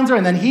goes, finds her,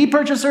 and then he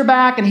purchases her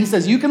back, and he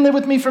says, you can live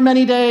with me for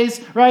many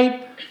days,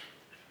 right?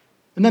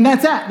 And then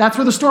that's it. That's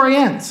where the story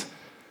ends.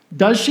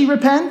 Does she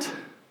repent?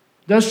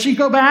 Does she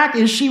go back?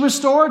 Is she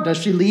restored? Does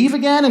she leave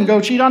again and go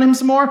cheat on him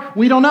some more?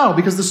 We don't know,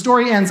 because the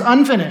story ends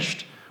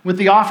unfinished with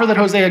the offer that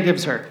Hosea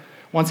gives her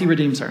once he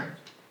redeems her.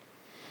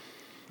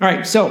 All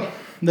right, so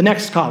the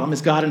next column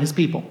is God and his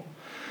people.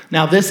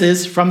 Now, this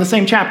is from the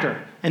same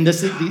chapter, and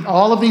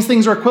all of these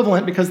things are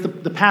equivalent because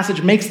the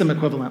passage makes them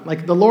equivalent.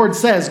 Like the Lord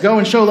says, go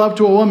and show love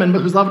to a woman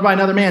who's loved by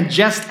another man,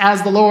 just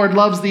as the Lord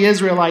loves the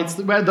Israelites,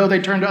 though they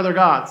turn to other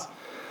gods.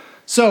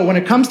 So when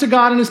it comes to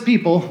God and his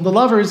people, the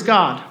lover is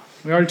God.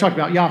 We already talked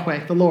about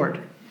Yahweh, the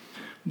Lord.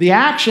 The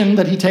action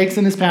that he takes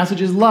in this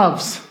passage is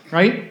loves,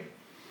 right?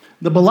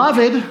 The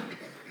beloved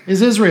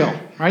is Israel,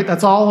 right?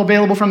 That's all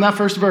available from that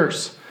first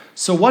verse.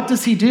 So what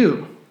does he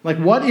do? Like,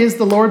 what is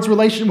the Lord's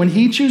relation? When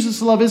he chooses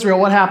to love Israel,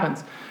 what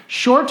happens?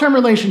 Short-term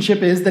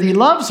relationship is that he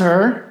loves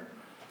her,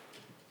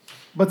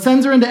 but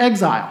sends her into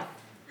exile,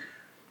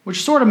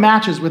 which sort of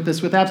matches with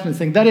this with abstinence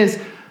thing. That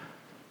is,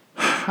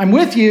 I'm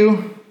with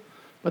you,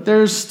 but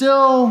there's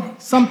still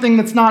something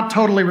that's not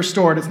totally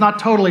restored. It's not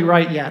totally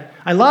right yet.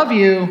 I love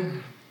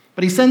you,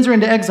 but he sends her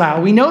into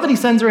exile. We know that he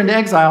sends her into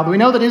exile. We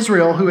know that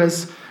Israel, who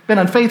has been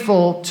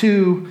unfaithful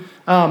to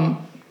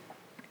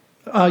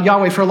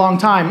Yahweh for a long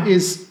time,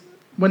 is,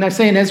 when I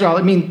say in Israel,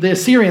 I mean the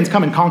Assyrians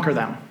come and conquer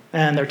them,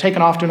 and they're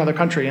taken off to another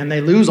country, and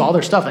they lose all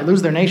their stuff. They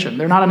lose their nation.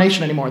 They're not a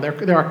nation anymore.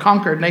 They're a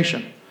conquered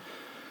nation.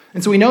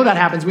 And so we know that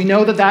happens. We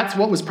know that that's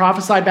what was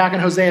prophesied back in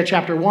Hosea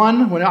chapter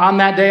 1, when on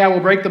that day I will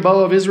break the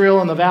bow of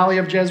Israel in the valley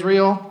of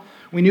Jezreel.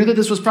 We knew that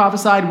this was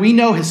prophesied. We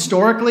know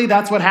historically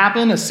that's what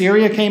happened.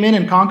 Assyria came in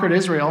and conquered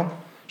Israel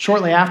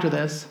shortly after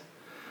this.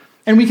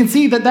 And we can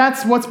see that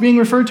that's what's being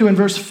referred to in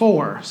verse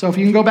 4. So if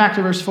you can go back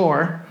to verse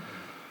 4.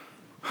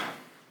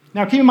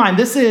 Now keep in mind,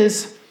 this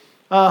is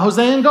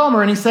Hosea and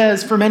Gomer, and he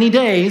says, for many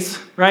days,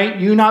 right,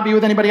 you not be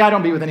with anybody, I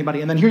don't be with anybody.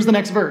 And then here's the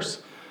next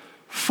verse.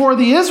 For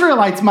the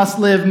Israelites must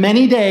live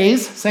many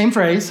days, same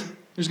phrase.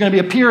 There's going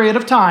to be a period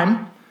of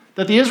time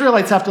that the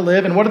Israelites have to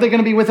live, and what are they going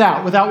to be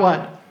without? Without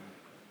what?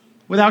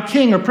 Without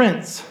king or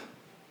prince.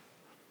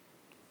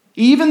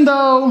 Even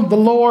though the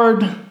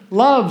Lord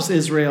loves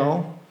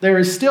Israel, there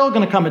is still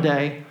going to come a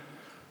day,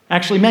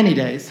 actually many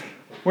days,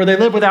 where they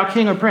live without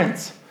king or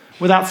prince,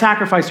 without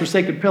sacrifice or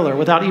sacred pillar,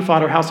 without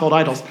ephod or household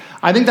idols.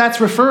 I think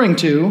that's referring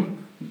to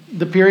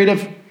the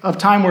period of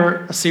time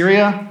where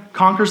Assyria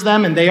conquers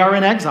them and they are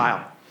in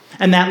exile.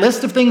 And that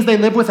list of things they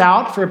live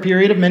without for a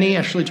period of many,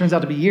 actually turns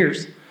out to be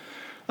years.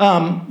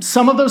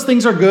 Some of those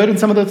things are good and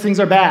some of those things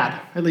are bad,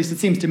 at least it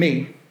seems to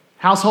me.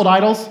 Household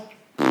idols,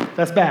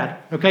 that's bad,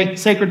 okay?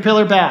 Sacred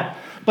pillar, bad.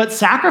 But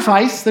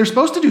sacrifice, they're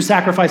supposed to do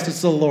sacrifices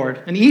to the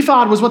Lord. An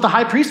ephod was what the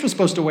high priest was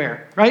supposed to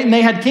wear, right? And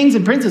they had kings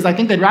and princes. I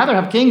think they'd rather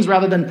have kings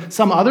rather than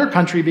some other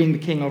country being the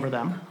king over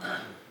them.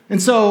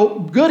 And so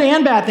good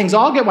and bad things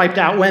all get wiped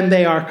out when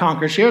they are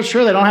conquered.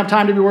 Sure, they don't have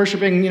time to be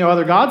worshiping,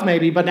 other gods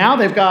maybe, but now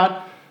they've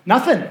got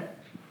nothing.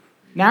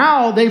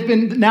 Now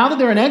that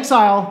they're in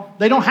exile,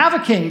 they don't have a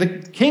king. The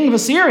king of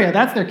Assyria,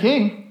 that's their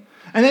king.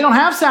 And they don't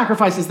have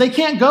sacrifices. They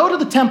can't go to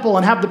the temple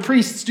and have the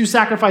priests do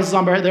sacrifices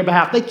on their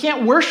behalf. They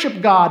can't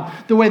worship God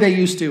the way they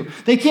used to.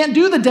 They can't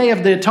do the Day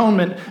of the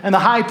Atonement and the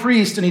high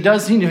priest, and he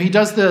does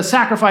the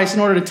sacrifice in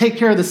order to take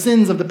care of the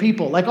sins of the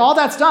people. Like all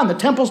that's done. The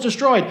temple's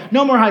destroyed.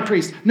 No more high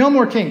priest. No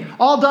more king.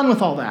 All done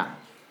with all that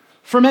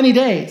for many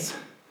days.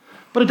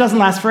 But it doesn't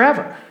last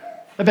forever.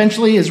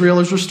 Eventually, Israel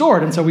is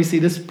restored, and so we see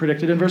this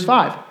predicted in verse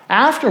 5.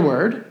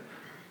 After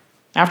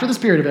this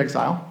period of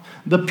exile,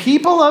 the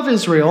people of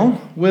Israel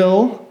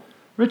will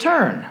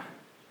return.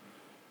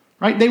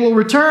 Right? They will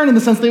return in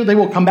the sense they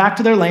will come back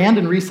to their land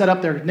and reset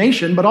up their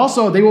nation, but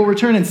also they will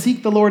return and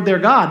seek the Lord their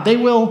God. They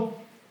will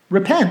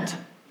repent.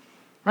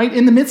 Right?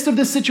 In the midst of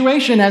this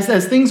situation,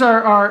 as things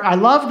are, I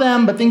love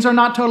them, but things are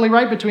not totally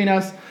right between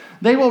us,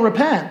 they will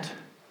repent.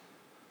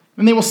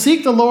 And they will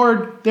seek the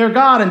Lord their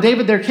God and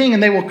David their king,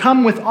 and they will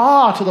come with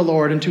awe to the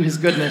Lord and to his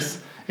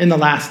goodness in the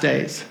last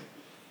days.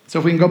 So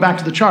if we can go back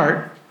to the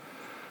chart,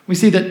 we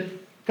see that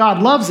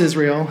God loves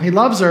Israel. He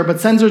loves her,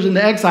 but sends her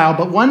into exile.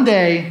 But one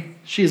day,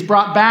 she is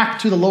brought back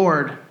to the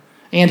Lord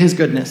and his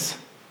goodness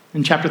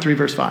in chapter 3,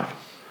 verse 5.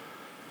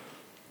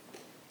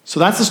 So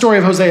that's the story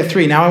of Hosea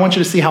 3. Now I want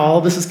you to see how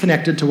all this is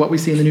connected to what we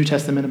see in the New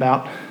Testament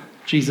about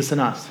Jesus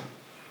and us.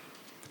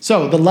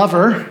 So the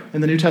lover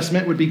in the New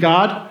Testament would be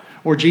God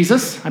or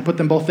Jesus. I put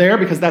them both there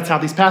because that's how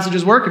these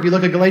passages work. If you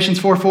look at Galatians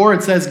 4:4,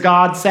 it says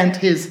God sent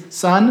his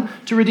son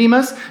to redeem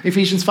us.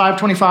 Ephesians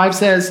 5:25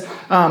 says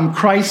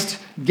Christ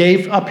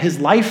gave up his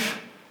life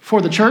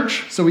for the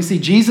church. So we see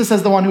Jesus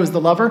as the one who is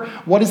the lover.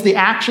 What is the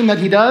action that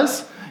he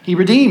does? He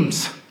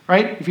redeems,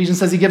 right? Ephesians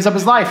says he gives up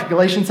his life.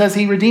 Galatians says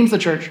he redeems the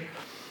church.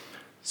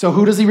 So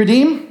who does he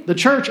redeem? The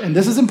church. And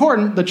this is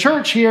important. The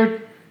church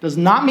here does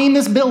not mean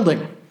this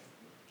building.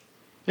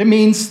 It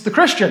means the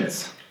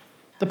Christians.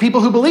 The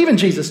people who believe in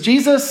Jesus.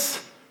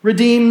 Jesus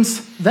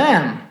redeems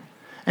them.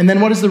 And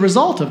then what is the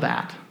result of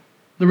that?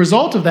 The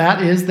result of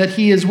that is that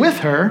he is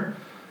with her,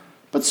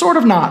 but sort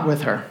of not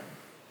with her.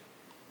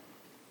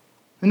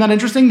 Isn't that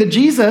interesting? That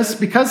Jesus,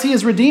 because he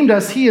has redeemed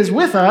us, he is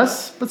with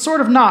us, but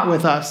sort of not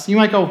with us. You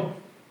might go,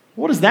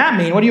 what does that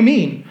mean? What do you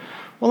mean?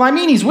 Well, I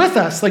mean he's with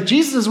us. Like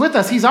Jesus is with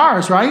us. He's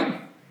ours,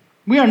 right?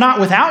 We are not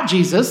without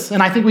Jesus.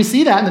 And I think we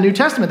see that in the New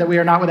Testament, that we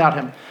are not without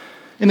him.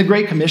 In the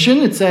Great Commission,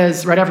 it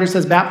says, right after it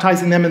says,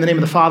 baptizing them in the name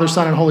of the Father,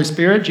 Son, and Holy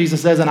Spirit,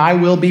 Jesus says, and I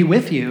will be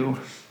with you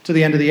to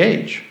the end of the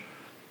age.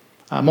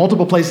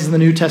 Multiple places in the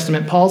New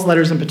Testament, Paul's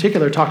letters in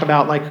particular, talk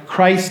about like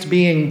Christ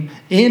being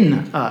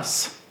in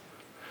us.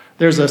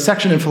 There's a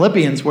section in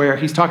Philippians where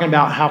he's talking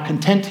about how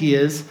content he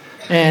is.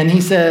 And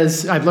he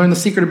says, I've learned the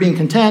secret of being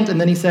content.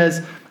 And then he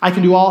says, I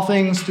can do all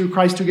things through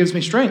Christ who gives me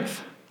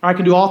strength. Or I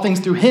can do all things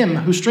through him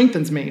who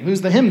strengthens me.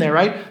 Who's the him there,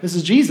 right? This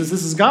is Jesus.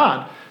 This is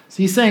God. So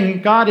he's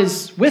saying, God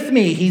is with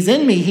me. He's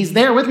in me. He's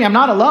there with me. I'm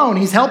not alone.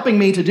 He's helping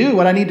me to do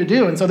what I need to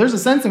do. And so there's a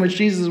sense in which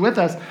Jesus is with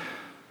us.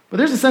 But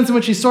there's a sense in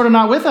which he's sort of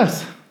not with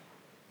us.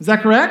 Is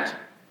that correct?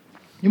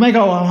 You might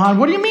go, well, hon,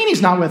 what do you mean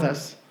he's not with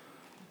us?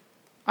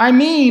 I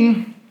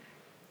mean,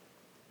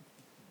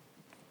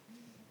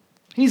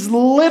 he's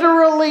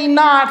literally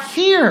not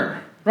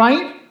here,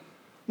 right?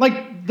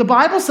 Like, the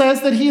Bible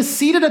says that he is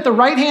seated at the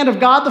right hand of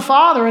God the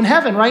Father in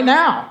heaven right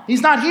now.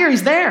 He's not here,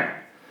 he's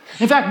there.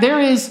 In fact, there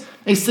is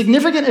a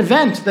significant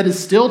event that is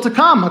still to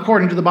come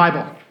according to the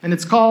Bible. And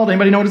it's called,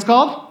 anybody know what it's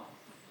called?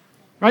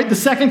 Right? The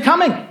second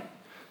coming.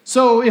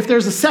 So if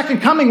there's a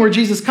second coming where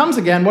Jesus comes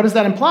again, what does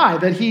that imply?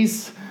 That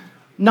he's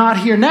not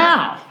here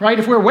now, right?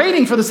 If we're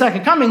waiting for the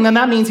second coming, then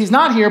that means he's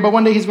not here, but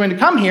one day he's going to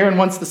come here, and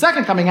once the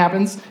second coming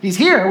happens, he's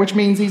here, which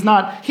means he's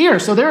not here.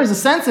 So there is a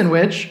sense in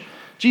which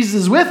Jesus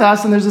is with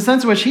us, and there's a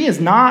sense in which he is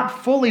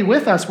not fully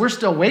with us. We're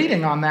still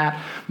waiting on that.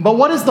 But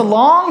what is the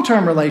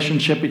long-term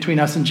relationship between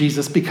us and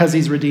Jesus because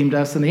he's redeemed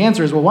us? And the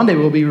answer is, well, one day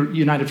we'll be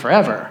united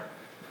forever.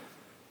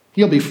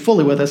 He'll be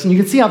fully with us. And you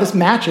can see how this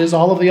matches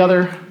all of the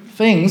other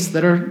things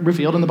that are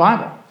revealed in the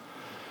Bible.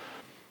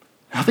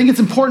 I think it's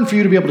important for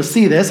you to be able to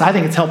see this. I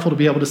think it's helpful to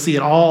be able to see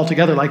it all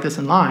together like this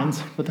in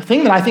lines. But the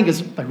thing that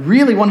I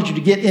really wanted you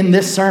to get in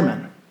this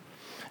sermon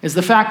is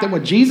the fact that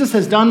what Jesus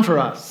has done for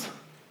us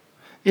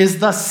is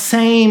the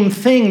same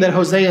thing that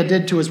Hosea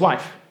did to his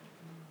wife.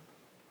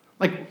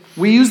 Like,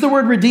 we use the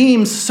word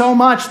redeem so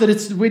much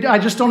that I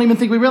just don't even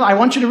think we realize. I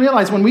want you to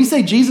realize when we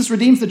say Jesus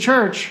redeems the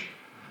church,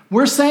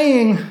 we're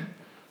saying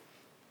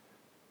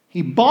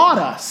he bought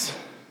us.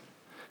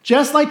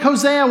 Just like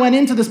Hosea went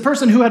into this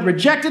person who had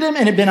rejected him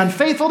and had been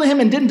unfaithful to him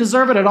and didn't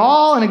deserve it at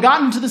all and had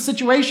gotten into the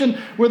situation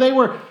where they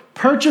were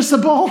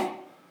purchasable.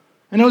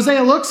 And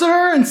Hosea looks at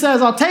her and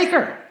says, I'll take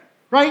her,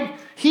 right?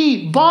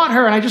 He bought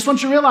her. And I just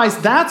want you to realize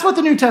that's what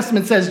the New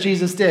Testament says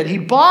Jesus did. He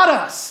bought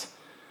us,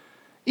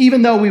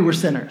 even though we were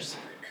sinners.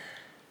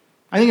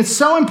 I think it's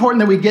so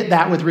important that we get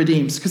that with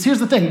redeems. Because here's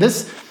the thing.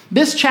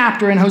 This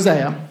chapter in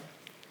Hosea,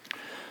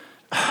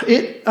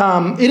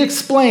 it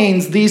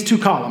explains these two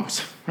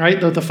columns. Right?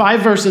 The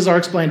 5 verses are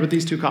explained with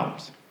these 2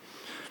 columns.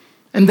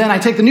 And then I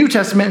take the New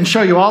Testament and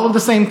show you all of the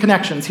same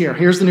connections here.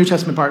 Here's the New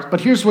Testament part.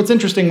 But here's what's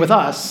interesting with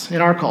us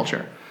in our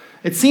culture.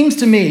 It seems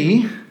to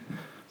me,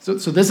 so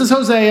this is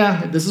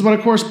Hosea, this is what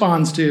it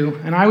corresponds to,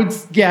 and I would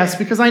guess,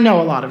 because I know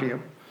a lot of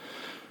you,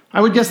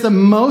 I would guess that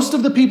most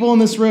of the people in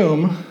this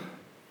room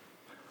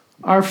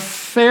are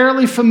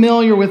fairly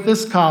familiar with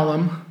this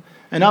column,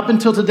 and up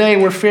until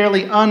today, we're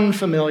fairly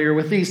unfamiliar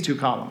with these 2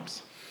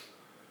 columns.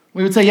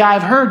 We would say, yeah,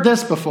 I've heard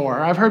this before.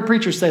 I've heard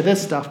preachers say this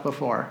stuff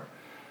before.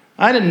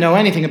 I didn't know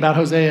anything about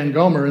Hosea and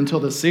Gomer until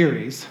this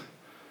series.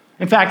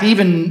 In fact,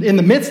 even in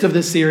the midst of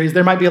this series,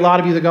 there might be a lot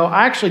of you that go,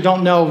 I actually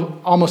don't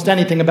know almost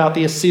anything about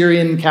the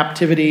Assyrian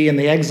captivity and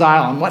the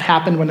exile and what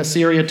happened when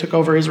Assyria took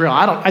over Israel.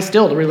 I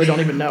still really don't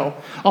even know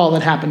all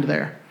that happened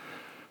there.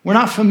 We're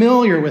not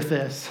familiar with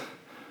this,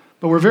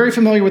 but we're very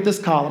familiar with this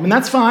column. And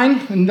that's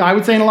fine. And I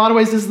would say in a lot of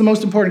ways, this is the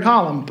most important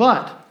column.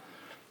 But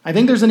I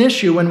think there's an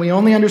issue when we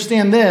only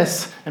understand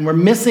this and we're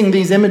missing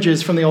these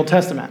images from the Old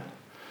Testament.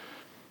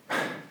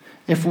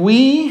 If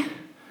we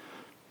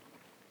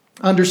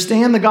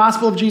understand the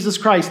gospel of Jesus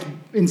Christ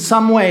in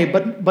some way,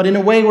 but in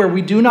a way where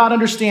we do not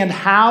understand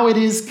how it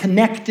is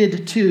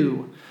connected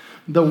to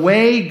the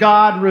way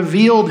God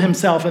revealed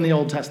himself in the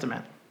Old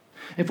Testament,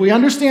 if we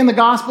understand the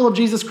gospel of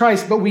Jesus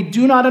Christ, but we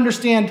do not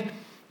understand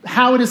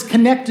how it is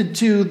connected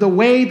to the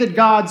way that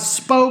God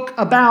spoke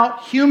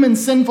about human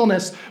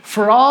sinfulness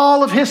for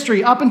all of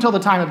history up until the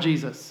time of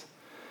Jesus,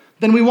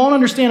 then we won't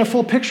understand a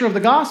full picture of the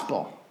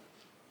gospel.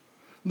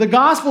 The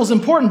gospel is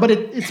important, but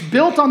it's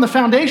built on the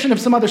foundation of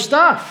some other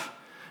stuff.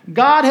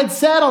 God had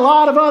said a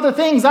lot of other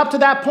things up to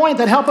that point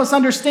that help us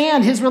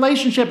understand his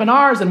relationship and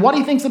ours and what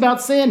he thinks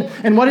about sin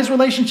and what his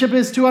relationship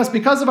is to us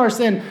because of our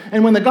sin.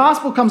 And when the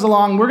gospel comes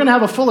along, we're going to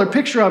have a fuller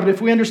picture of it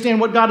if we understand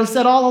what God has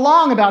said all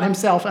along about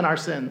himself and our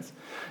sins.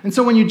 And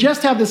so when you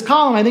just have this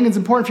column, I think it's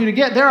important for you to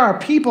get, there are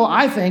people,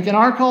 I think, in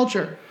our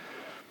culture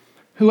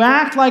who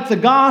act like the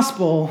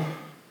gospel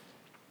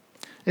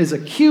is a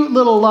cute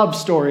little love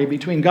story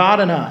between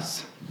God and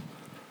us.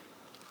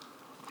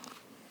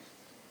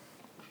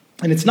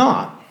 And it's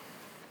not.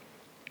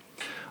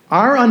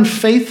 Our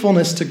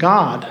unfaithfulness to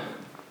God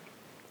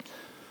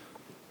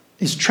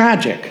is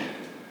tragic.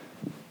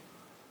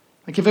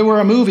 Like if it were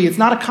a movie, it's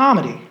not a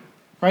comedy,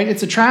 right?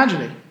 It's a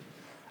tragedy.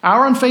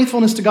 Our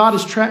unfaithfulness to God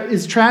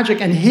is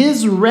tragic, and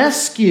his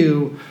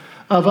rescue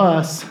of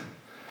us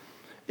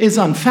is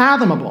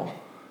unfathomable.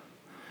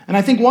 And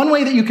I think one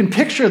way that you can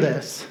picture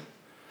this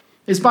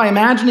is by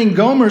imagining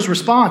Gomer's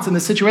response in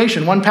this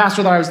situation. One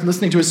pastor that I was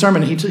listening to his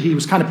sermon, he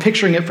was kind of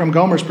picturing it from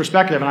Gomer's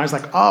perspective, and I was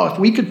like, oh, if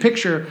we could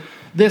picture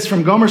this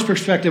from Gomer's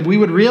perspective, we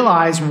would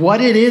realize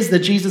what it is that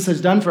Jesus has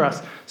done for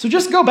us. So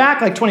just go back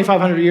like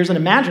 2,500 years and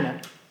imagine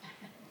it.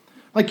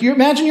 Like, you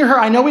imagine you're her.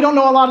 I know we don't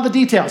know a lot of the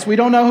details. We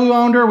don't know who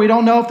owned her. We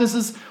don't know if this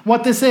is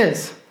what this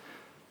is.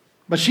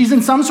 But she's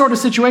in some sort of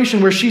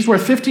situation where she's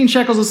worth 15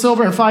 shekels of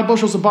silver and 5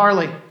 bushels of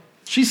barley.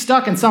 She's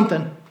stuck in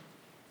something.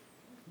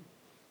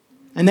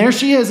 And there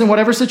she is in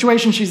whatever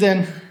situation she's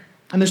in.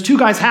 And there's 2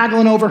 guys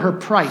haggling over her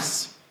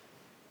price.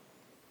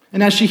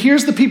 And as she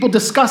hears the people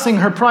discussing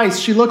her price,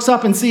 she looks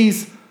up and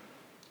sees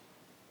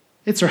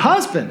it's her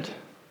husband.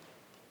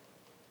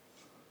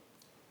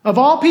 Of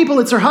all people,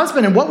 it's her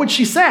husband. And what would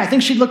she say? I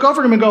think she'd look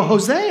over at him and go,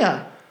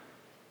 Hosea,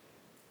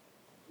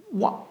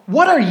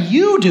 what are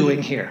you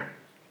doing here?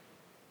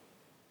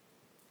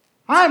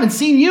 I haven't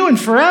seen you in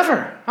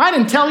forever. I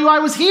didn't tell you I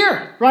was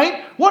here,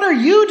 right? What are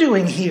you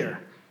doing here?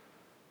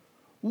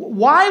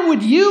 Why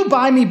would you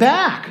buy me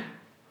back?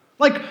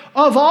 Like,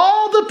 of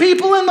all the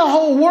people in the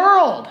whole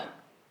world,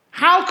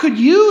 how could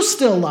you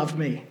still love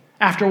me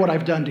after what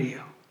I've done to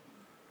you?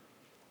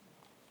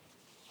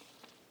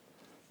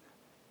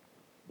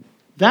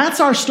 That's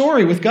our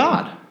story with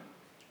God.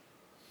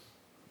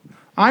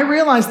 I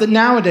realize that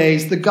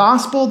nowadays the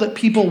gospel that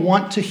people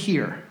want to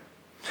hear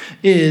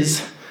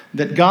is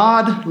that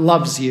God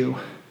loves you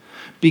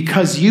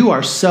because you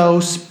are so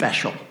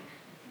special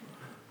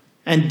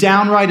and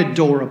downright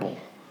adorable.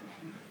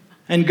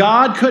 And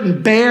God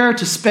couldn't bear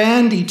to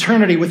spend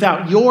eternity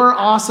without your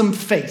awesome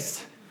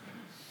face.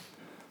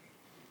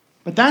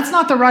 But that's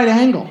not the right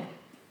angle.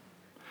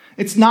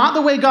 It's not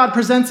the way God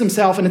presents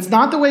himself, and it's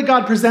not the way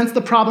God presents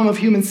the problem of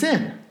human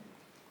sin.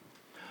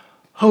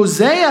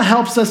 Hosea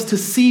helps us to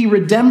see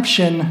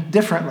redemption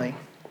differently.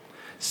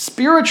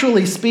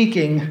 Spiritually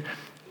speaking,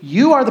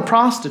 you are the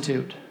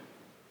prostitute.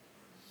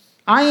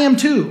 I am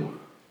too.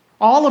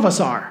 All of us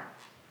are.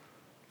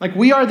 Like,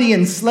 we are the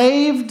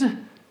enslaved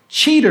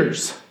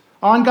cheaters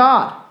on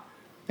God.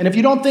 And if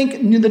you don't think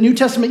the New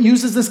Testament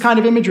uses this kind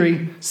of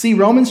imagery, see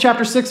Romans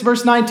chapter 6,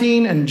 verse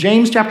 19, and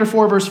James chapter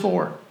 4, verse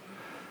 4.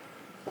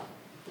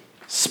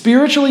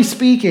 Spiritually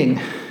speaking,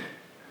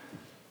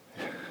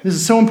 this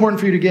is so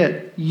important for you to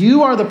get.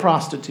 You are the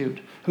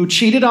prostitute who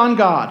cheated on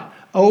God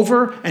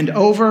over and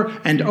over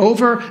and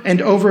over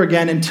and over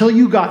again until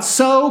you got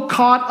so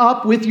caught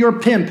up with your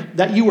pimp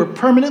that you were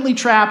permanently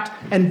trapped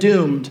and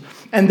doomed.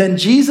 And then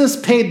Jesus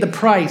paid the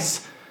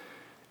price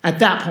at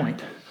that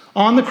point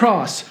on the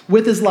cross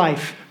with his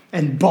life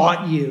and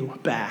bought you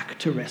back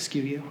to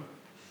rescue you.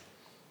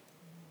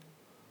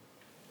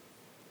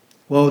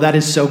 Whoa, that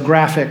is so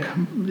graphic.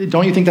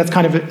 Don't you think that's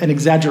kind of an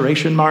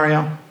exaggeration,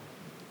 Mario?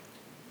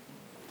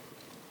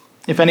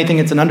 If anything,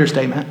 it's an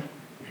understatement.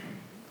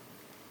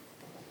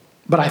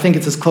 But I think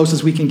it's as close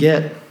as we can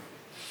get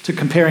to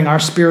comparing our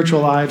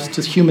spiritual lives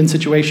to human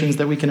situations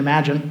that we can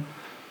imagine.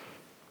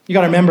 You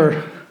got to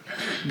remember,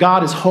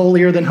 God is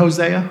holier than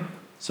Hosea,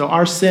 so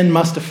our sin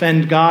must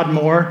offend God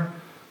more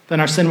than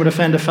our sin would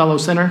offend a fellow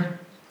sinner.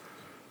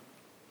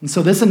 And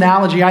so this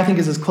analogy, I think,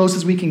 is as close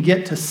as we can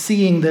get to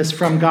seeing this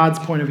from God's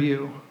point of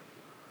view.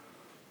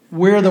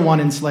 We're the one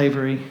in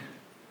slavery.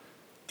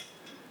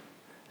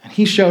 And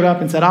he showed up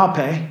and said, I'll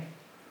pay.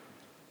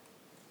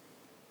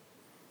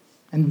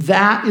 And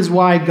that is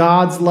why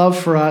God's love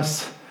for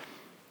us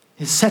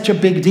is such a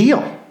big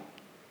deal.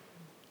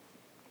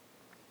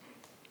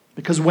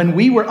 Because when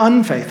we were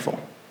unfaithful,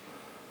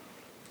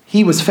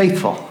 he was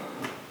faithful.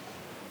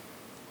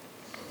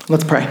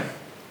 Let's pray.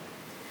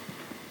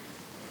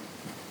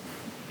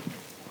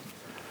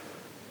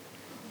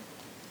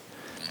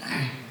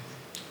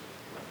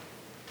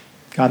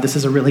 God, this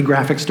is a really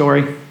graphic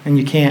story, and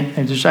you can't,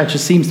 it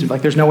just seems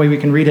like there's no way we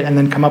can read it and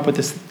then come up with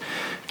this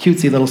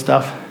cutesy little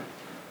stuff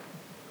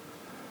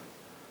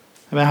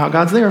about how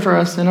God's there for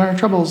us in our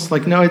troubles.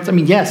 Like, no,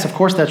 yes, of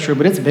course that's true,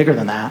 but it's bigger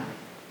than that.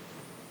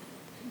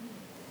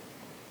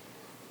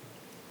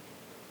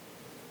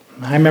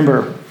 I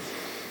remember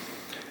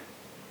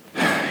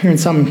hearing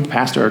some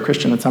pastor or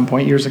Christian at some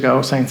point years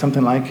ago saying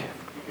something like,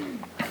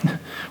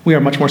 we are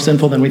much more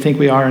sinful than we think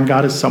we are, and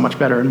God is so much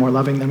better and more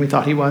loving than we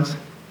thought he was.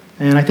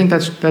 And I think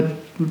that's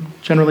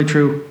generally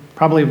true,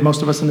 probably of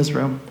most of us in this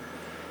room.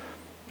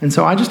 And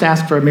so I just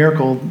asked for a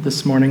miracle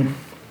this morning.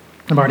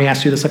 I've already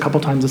asked you this a couple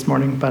times this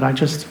morning, but I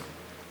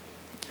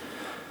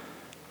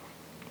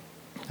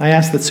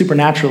ask that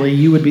supernaturally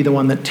you would be the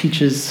one that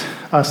teaches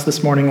us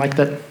this morning, like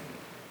that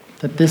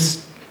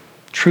this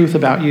truth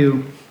about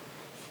you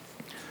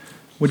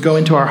would go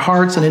into our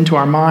hearts and into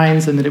our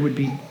minds, and that it would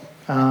be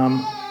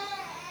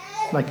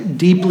like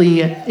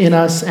deeply in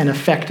us and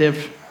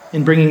effective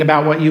in bringing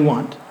about what you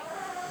want.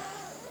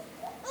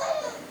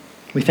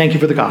 We thank you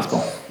for the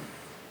gospel.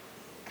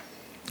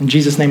 In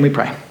Jesus' name we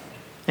pray.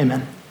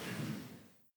 Amen.